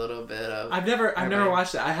can see a little bit of. I've never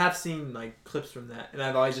watched it. I have seen like clips from that, and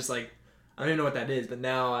I've always just like, I don't even know what that is, but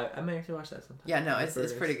now I may actually watch that sometime. Yeah, no,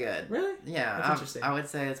 it's pretty good. Really? Yeah, that's interesting. I would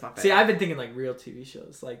say it's my favorite. See, I've been thinking like real TV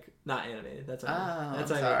shows, like not animated. That's what I mean.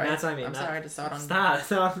 That's what I mean. That's what I mean. I'm sorry to start on. Stop.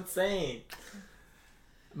 That's what I'm saying.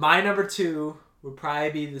 My number 2 would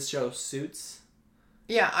probably be the show Suits.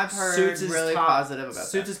 Yeah, I've heard Suits really positive about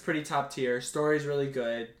Suits is pretty top tier. Story's really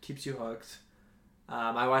good. Keeps you hooked.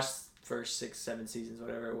 I watched first 6, 7 seasons,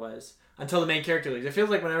 whatever it was, until the main character leaves. It feels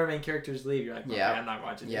like whenever main characters leave, you're like, okay, I'm not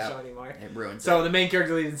watching this show anymore. It ruins So the main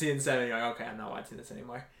character leaves in season 7, you're like, okay, I'm not watching this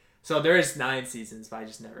anymore. So there is 9 seasons, but I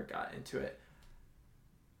just never got into it.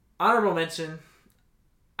 Honorable mention,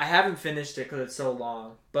 I haven't finished it because it's so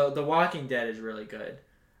long, but The Walking Dead is really good.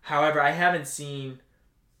 However, I haven't seen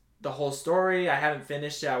the whole story. I haven't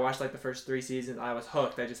finished it. I watched like the first 3 seasons. I was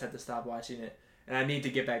hooked. I just had to stop watching it. And I need to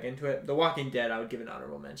get back into it. The Walking Dead, I would give an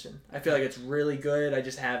honorable mention. I feel like it's really good. I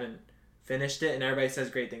just haven't finished it. And everybody says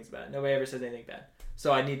great things about it. Nobody ever says anything bad.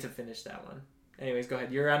 So I need to finish that one. Anyways, go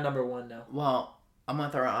ahead. You're on number 1 now. Well, I'm going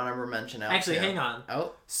to throw an honorable mention out. Actually, hang on.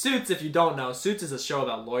 Oh. Suits, if you don't know, Suits is a show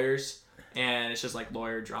about lawyers. And it's just like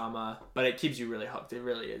lawyer drama. But it keeps you really hooked. It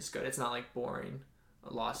really is good. It's not like boring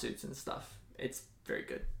lawsuits and stuff. It's very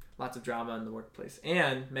good. Lots of drama in the workplace.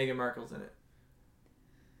 And Meghan Markle's in it.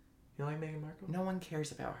 You don't like Meghan Markle? No one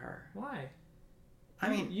cares about her. Why? I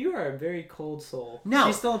mean, you are a very cold soul. No.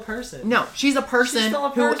 She's still a person. No, she's a person who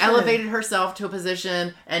who elevated herself to a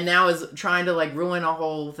position and now is trying to like ruin a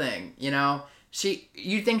whole thing, you know?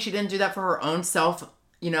 You think she didn't do that for her own self,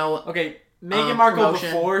 you know? Okay, Meghan Markle,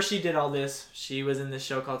 promotion. before she did all this, she was in this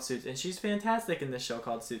show called Suits, and she's fantastic in this show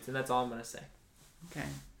called Suits, and that's all I'm going to say. Okay.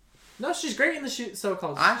 No, she's great in the show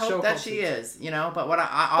called I hope that she is, you know, but what all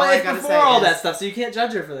I gotta say is... before all that stuff, so you can't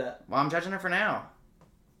judge her for that. Well, I'm judging her for now.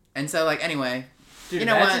 And so, like, anyway... Dude, you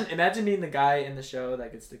know imagine being the guy in the show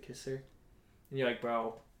that gets to kiss her. And you're like,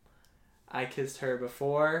 bro, I kissed her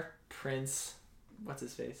before Prince... What's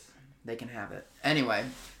his face? They can have it. Anyway,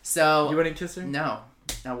 so... You wouldn't kiss her? No,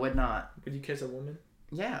 I would not. Would you kiss a woman?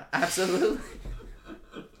 Yeah, absolutely.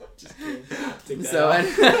 Just kidding. So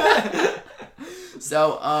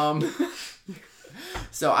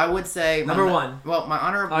I would say number 1. Well, my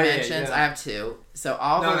honorable mentions, I have 2. So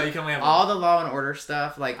you can only have all the Law and Order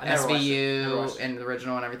stuff, like SVU and the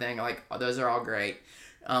original and everything, like those are all great.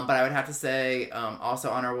 But I would have to say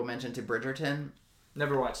also honorable mention to Bridgerton.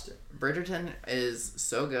 Never watched it. Bridgerton is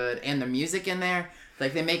so good, and the music in there,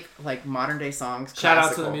 like they make like modern day songs. Shout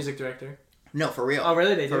out to the music director. No, for real. Oh,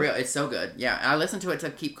 really? For real. It's so good. Yeah, I listen to it to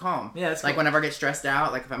keep calm. Yeah, that's like cool. Whenever I get stressed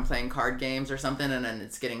out, like if I'm playing card games or something and then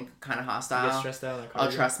it's getting kind of hostile. You get stressed out on a card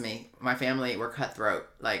game? Trust me. My family, we're cutthroat.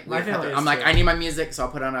 Like, my family I'm like, I need my music, so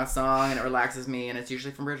I'll put on a song and it relaxes me, and it's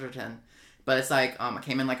usually from Bridgerton. But it's like, I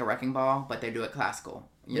came in like a wrecking ball, but they do it classical.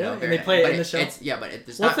 You know, and they play it in the show? It's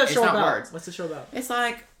What's not, the show not about? words. What's the show about? It's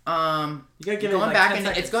like, you gotta give going it like back 10 in,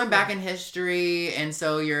 seconds. it's going back in history, and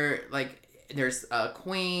so you're like, there's a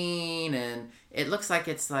queen, and it looks like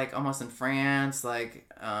it's like almost in France, like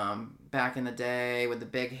back in the day with the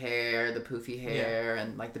big hair, the poofy hair,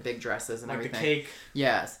 and like the big dresses and like everything. The cake.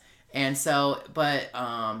 Yes. And so, but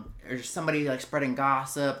there's somebody like spreading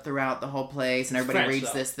gossip throughout the whole place, and everybody French,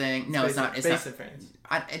 reads though. this thing. No, it's not. It's based not. in France.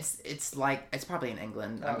 It's like it's probably in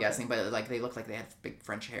England. I'm guessing, but like they look like they have big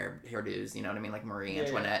French hairdos. You know what I mean, like Marie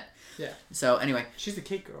Antoinette. Yeah. So anyway, she's the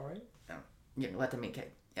cake girl, right? Yeah, let them eat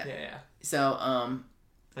cake. Yeah. Yeah. So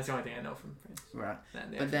that's the only thing I know from France. Right.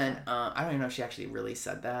 But then I don't even know if she actually really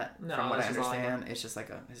said that. No, from what I understand, it's just like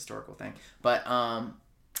a historical thing. But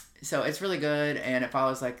so it's really good, and it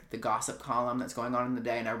follows like the gossip column that's going on in the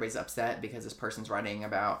day, and everybody's upset because this person's writing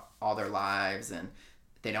about all their lives, and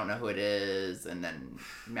they don't know who it is, and then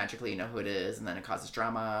magically you know who it is, and then it causes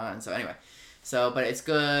drama, and so anyway. So, but it's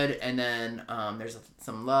good, and then there's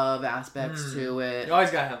some love aspects to it. You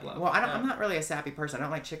always gotta have love. Well, I'm not really a sappy person. I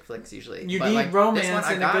don't like chick flicks usually. You but need like, romance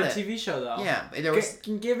in a good TV show, though. Yeah,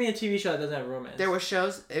 Give me a TV show that doesn't have romance. There was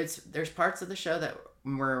shows. There's parts of the show that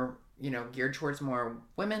were geared towards more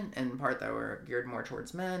women and part that were geared more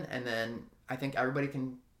towards men. And then I think everybody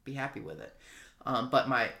can be happy with it.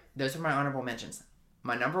 But those are my honorable mentions.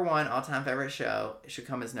 My number one all-time favorite show should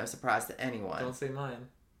come as no surprise to anyone. Don't say mine.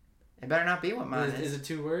 It better not be what mine is. Is it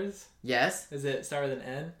 2 words? Yes. Is it start with an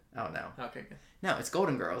N? Oh, no. Okay, good. No, it's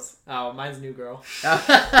Golden Girls. Oh, mine's New Girl.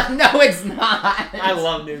 No, it's not. I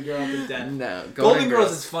love New Girl to death. No, Golden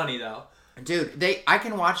Girls is funny, though. Dude, I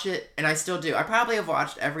can watch it, and I still do. I probably have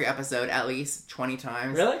watched every episode at least 20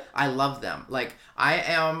 times. Really? I love them. Like,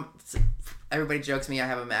 everybody jokes me I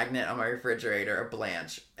have a magnet on my refrigerator of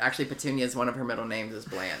Blanche. Actually, Petunia's one of her middle names is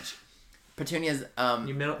Blanche. Petunia's,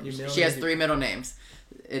 she has 3 middle names.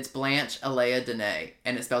 It's Blanche, Alea, Danae,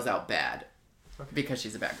 and it spells out bad. Okay. Because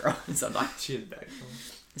she's a bad girl. Sometimes. She's a bad girl.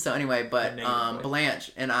 So anyway, but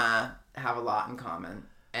Blanche and I have a lot in common.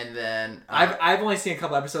 And then I've only seen a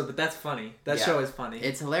couple episodes, but that's funny. That show is funny.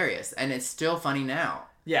 It's hilarious, and it's still funny now.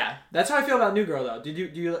 Yeah, that's how I feel about New Girl, though. Do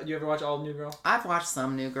you ever watch all of New Girl? I've watched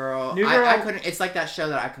some New Girl. I couldn't. It's like that show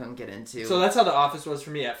that I couldn't get into. So that's how The Office was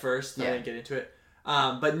for me at first. I didn't get into it.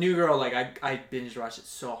 But New Girl, like I binge watched it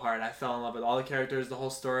so hard. I fell in love with all the characters, the whole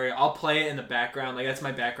story. I'll play it in the background. Like that's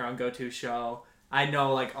my background go-to show. I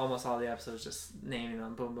know like almost all the episodes, just naming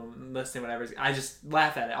them, boom, boom, listening, whatever. I just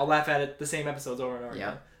laugh at it. I'll laugh at it the same episodes over and over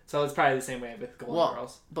again. So it's probably the same way with Golden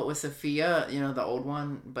Girls. But with Sophia, the old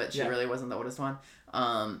one, but she really wasn't the oldest one.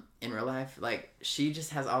 In real life, like she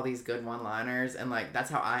just has all these good one-liners, and like that's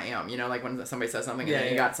how I am. Like when somebody says something and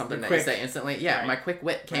then you got something that you say instantly. Yeah, right. My quick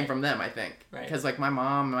wit came from them, I think. Right. Because like my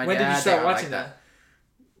mom, and my dad. When did you start watching that?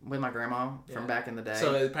 With my grandma from back in the day.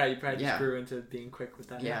 So it probably just grew into being quick with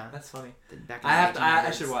that. Yeah, that's funny.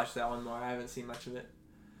 I should watch that one more. I haven't seen much of it.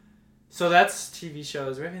 So that's TV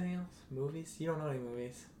shows. Do we have anything else? Movies? You don't know any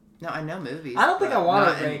movies. No, I know movies. I don't think I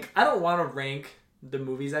want to rank. I don't want to rank the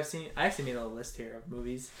movies I've seen. I actually made a list here of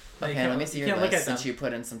movies. Okay, let me see your list since you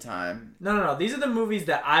put in some time. No. These are the movies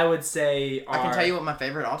that I would say are... I can tell you what my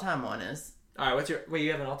favorite all-time one is. Alright, what's your... Wait,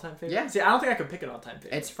 you have an all-time favorite? Yeah. See, I don't think I could pick an all-time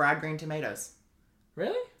favorite. It's Fried Green Tomatoes.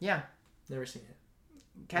 Really? Yeah. Never seen it.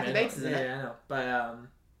 Kathy Bates is in it. Yeah, I know. But,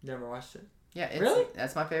 never watched it. Yeah, really?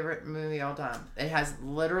 That's my favorite movie all time. It has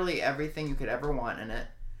literally everything you could ever want in it.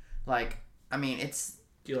 Like, I mean, it's...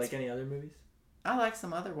 Do you like any other movies? I like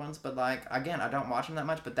some other ones, but like, again, I don't watch them that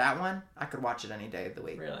much, but that one, I could watch it any day of the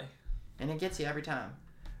week. Really? And it gets you every time.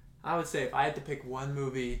 I would say if I had to pick one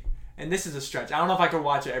movie, and this is a stretch, I don't know if I could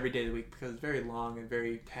watch it every day of the week because it's very long and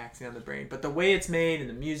very taxing on the brain, but the way it's made and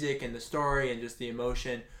the music and the story and just the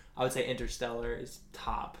emotion, I would say Interstellar is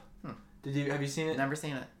top. Have you seen it? Never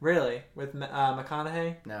seen it. Really? With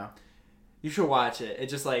McConaughey? No. You should watch it.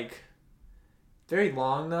 It's just like... Very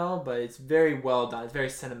long though, but it's very well done. It's very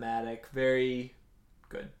cinematic, very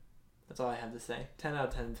good. That's all I have to say. 10 out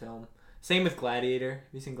of 10 film. Same with Gladiator. Have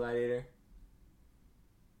you seen Gladiator?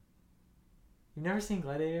 You've never seen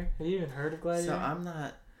Gladiator? Have you even heard of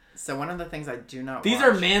Gladiator? So one of the things I do not These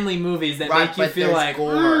watch... are manly movies that make you feel like...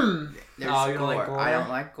 gore. There's gore. You don't like gore? I don't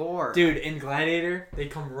like gore. Dude, in Gladiator, they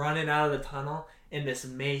come running out of the tunnel and this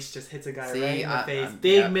mace just hits a guy right in the face.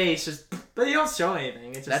 Big mace, just... But you don't show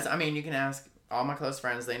anything. It's just... you can ask... All my close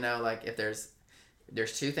friends, they know, like, if there's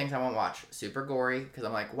 2 things I won't watch. Super gory, because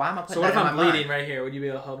I'm like, why am I putting that in my mind? So what if I'm bleeding right here? Would you be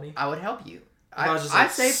able to help me? I would help you. I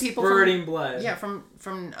save people from blood. Yeah, from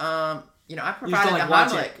I provided the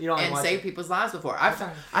Heimlich and saved people's lives before.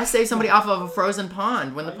 I saved somebody off of a frozen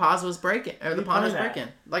pond when the pond was breaking, or the pond was breaking.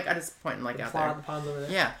 Like, I just pointing like out there. The pond's over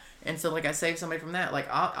there. Yeah, and so like I saved somebody from that. Like,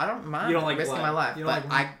 I don't mind risking my life, but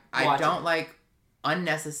I don't like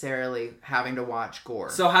unnecessarily having to watch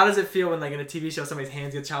gore. So how does it feel when like in a TV show somebody's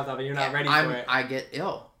hands get chopped off and you're not ready for it? I get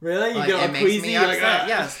ill. Really? You like, get all queasy? Me upset,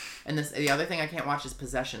 yes. And the other thing I can't watch is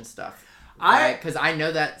possession stuff. Because I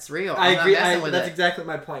know that's real. I agree. That's exactly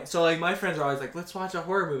my point. So like my friends are always like, let's watch a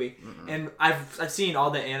horror movie. Mm-mm. And I've seen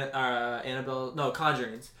all the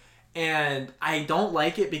Conjurings. And I don't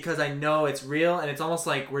like it because I know it's real, and it's almost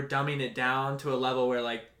like we're dumbing it down to a level where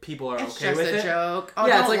like people are okay with it. It's just a joke. Oh,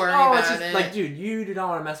 yeah, don't worry about it. Like, dude, you do not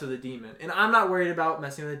want to mess with a demon, and I'm not worried about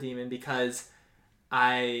messing with a demon because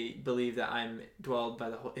I believe that I'm indwelled by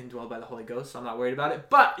the Holy Ghost, so I'm not worried about it.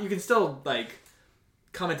 But you can still like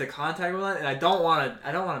come into contact with it, and I don't want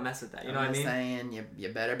to mess with that. You know what I mean? I'm saying you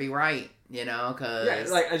better be right. Cause... Yeah,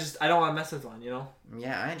 like, I don't want to mess with one,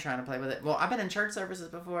 Yeah, I ain't trying to play with it. Well, I've been in church services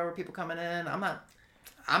before where people coming in. I'm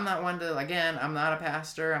not one to, again, I'm not a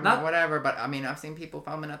pastor, I'm not whatever, but, I mean, I've seen people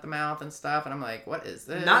foaming at the mouth and stuff, and I'm like, what is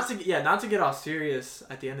this? Not to get all serious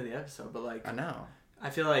at the end of the episode, but, like... I know. I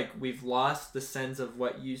feel like we've lost the sense of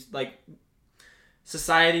what you... Like,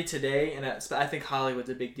 society today, and I think Hollywood's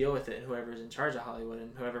a big deal with it, and whoever's in charge of Hollywood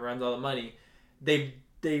and whoever runs all the money, they've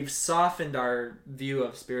they've softened our view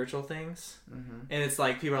of spiritual things. And it's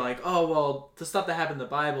like people are like, oh well, the stuff that happened in the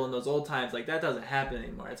Bible in those old times, like that doesn't happen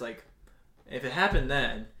anymore. It's like if it happened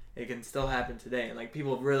then, it can still happen today. And like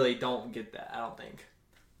people really don't get that, I don't think.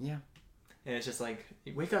 Yeah. And it's just like,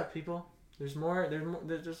 wake up, people. There's more.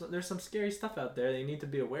 There's some scary stuff out there that you need to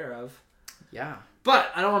be aware of. Yeah.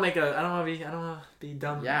 But I don't want to be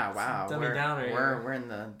dumb. Yeah. Wow. Dummy downer. We're in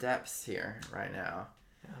the depths here right now.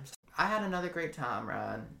 Yeah, I had another great time,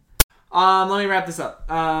 Ron. Let me wrap this up.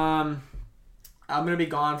 I'm gonna be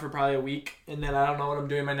gone for probably a week, and then I don't know what I'm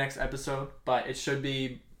doing my next episode, but it should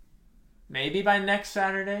be maybe by next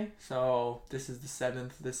Saturday. So this is the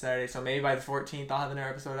 7th this Saturday, so maybe by the 14th I'll have another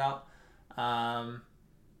episode out.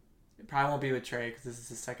 It probably won't be with Trey because this is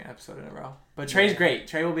his second episode in a row. But Trey's great.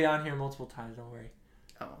 Trey will be on here multiple times. Don't worry.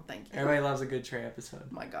 Oh, thank you. Everybody loves a good Trey episode. Oh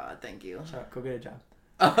my God, thank you. Shut up. Go get a job.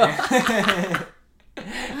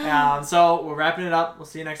 So we're wrapping it up. We'll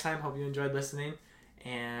see you next time. Hope you enjoyed listening.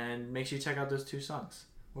 And make sure you check out those 2 songs.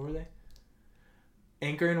 What were they?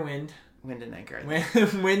 Anchor and Wind. Wind and Anchor.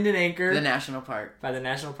 Wind and Anchor. The National Park. By the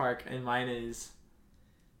National Park. And mine is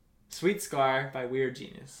Sweet Scar by Weird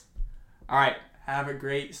Genius. All right. Have a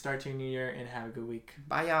great start to your new year and have a good week.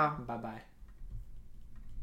 Bye, y'all. Bye-bye.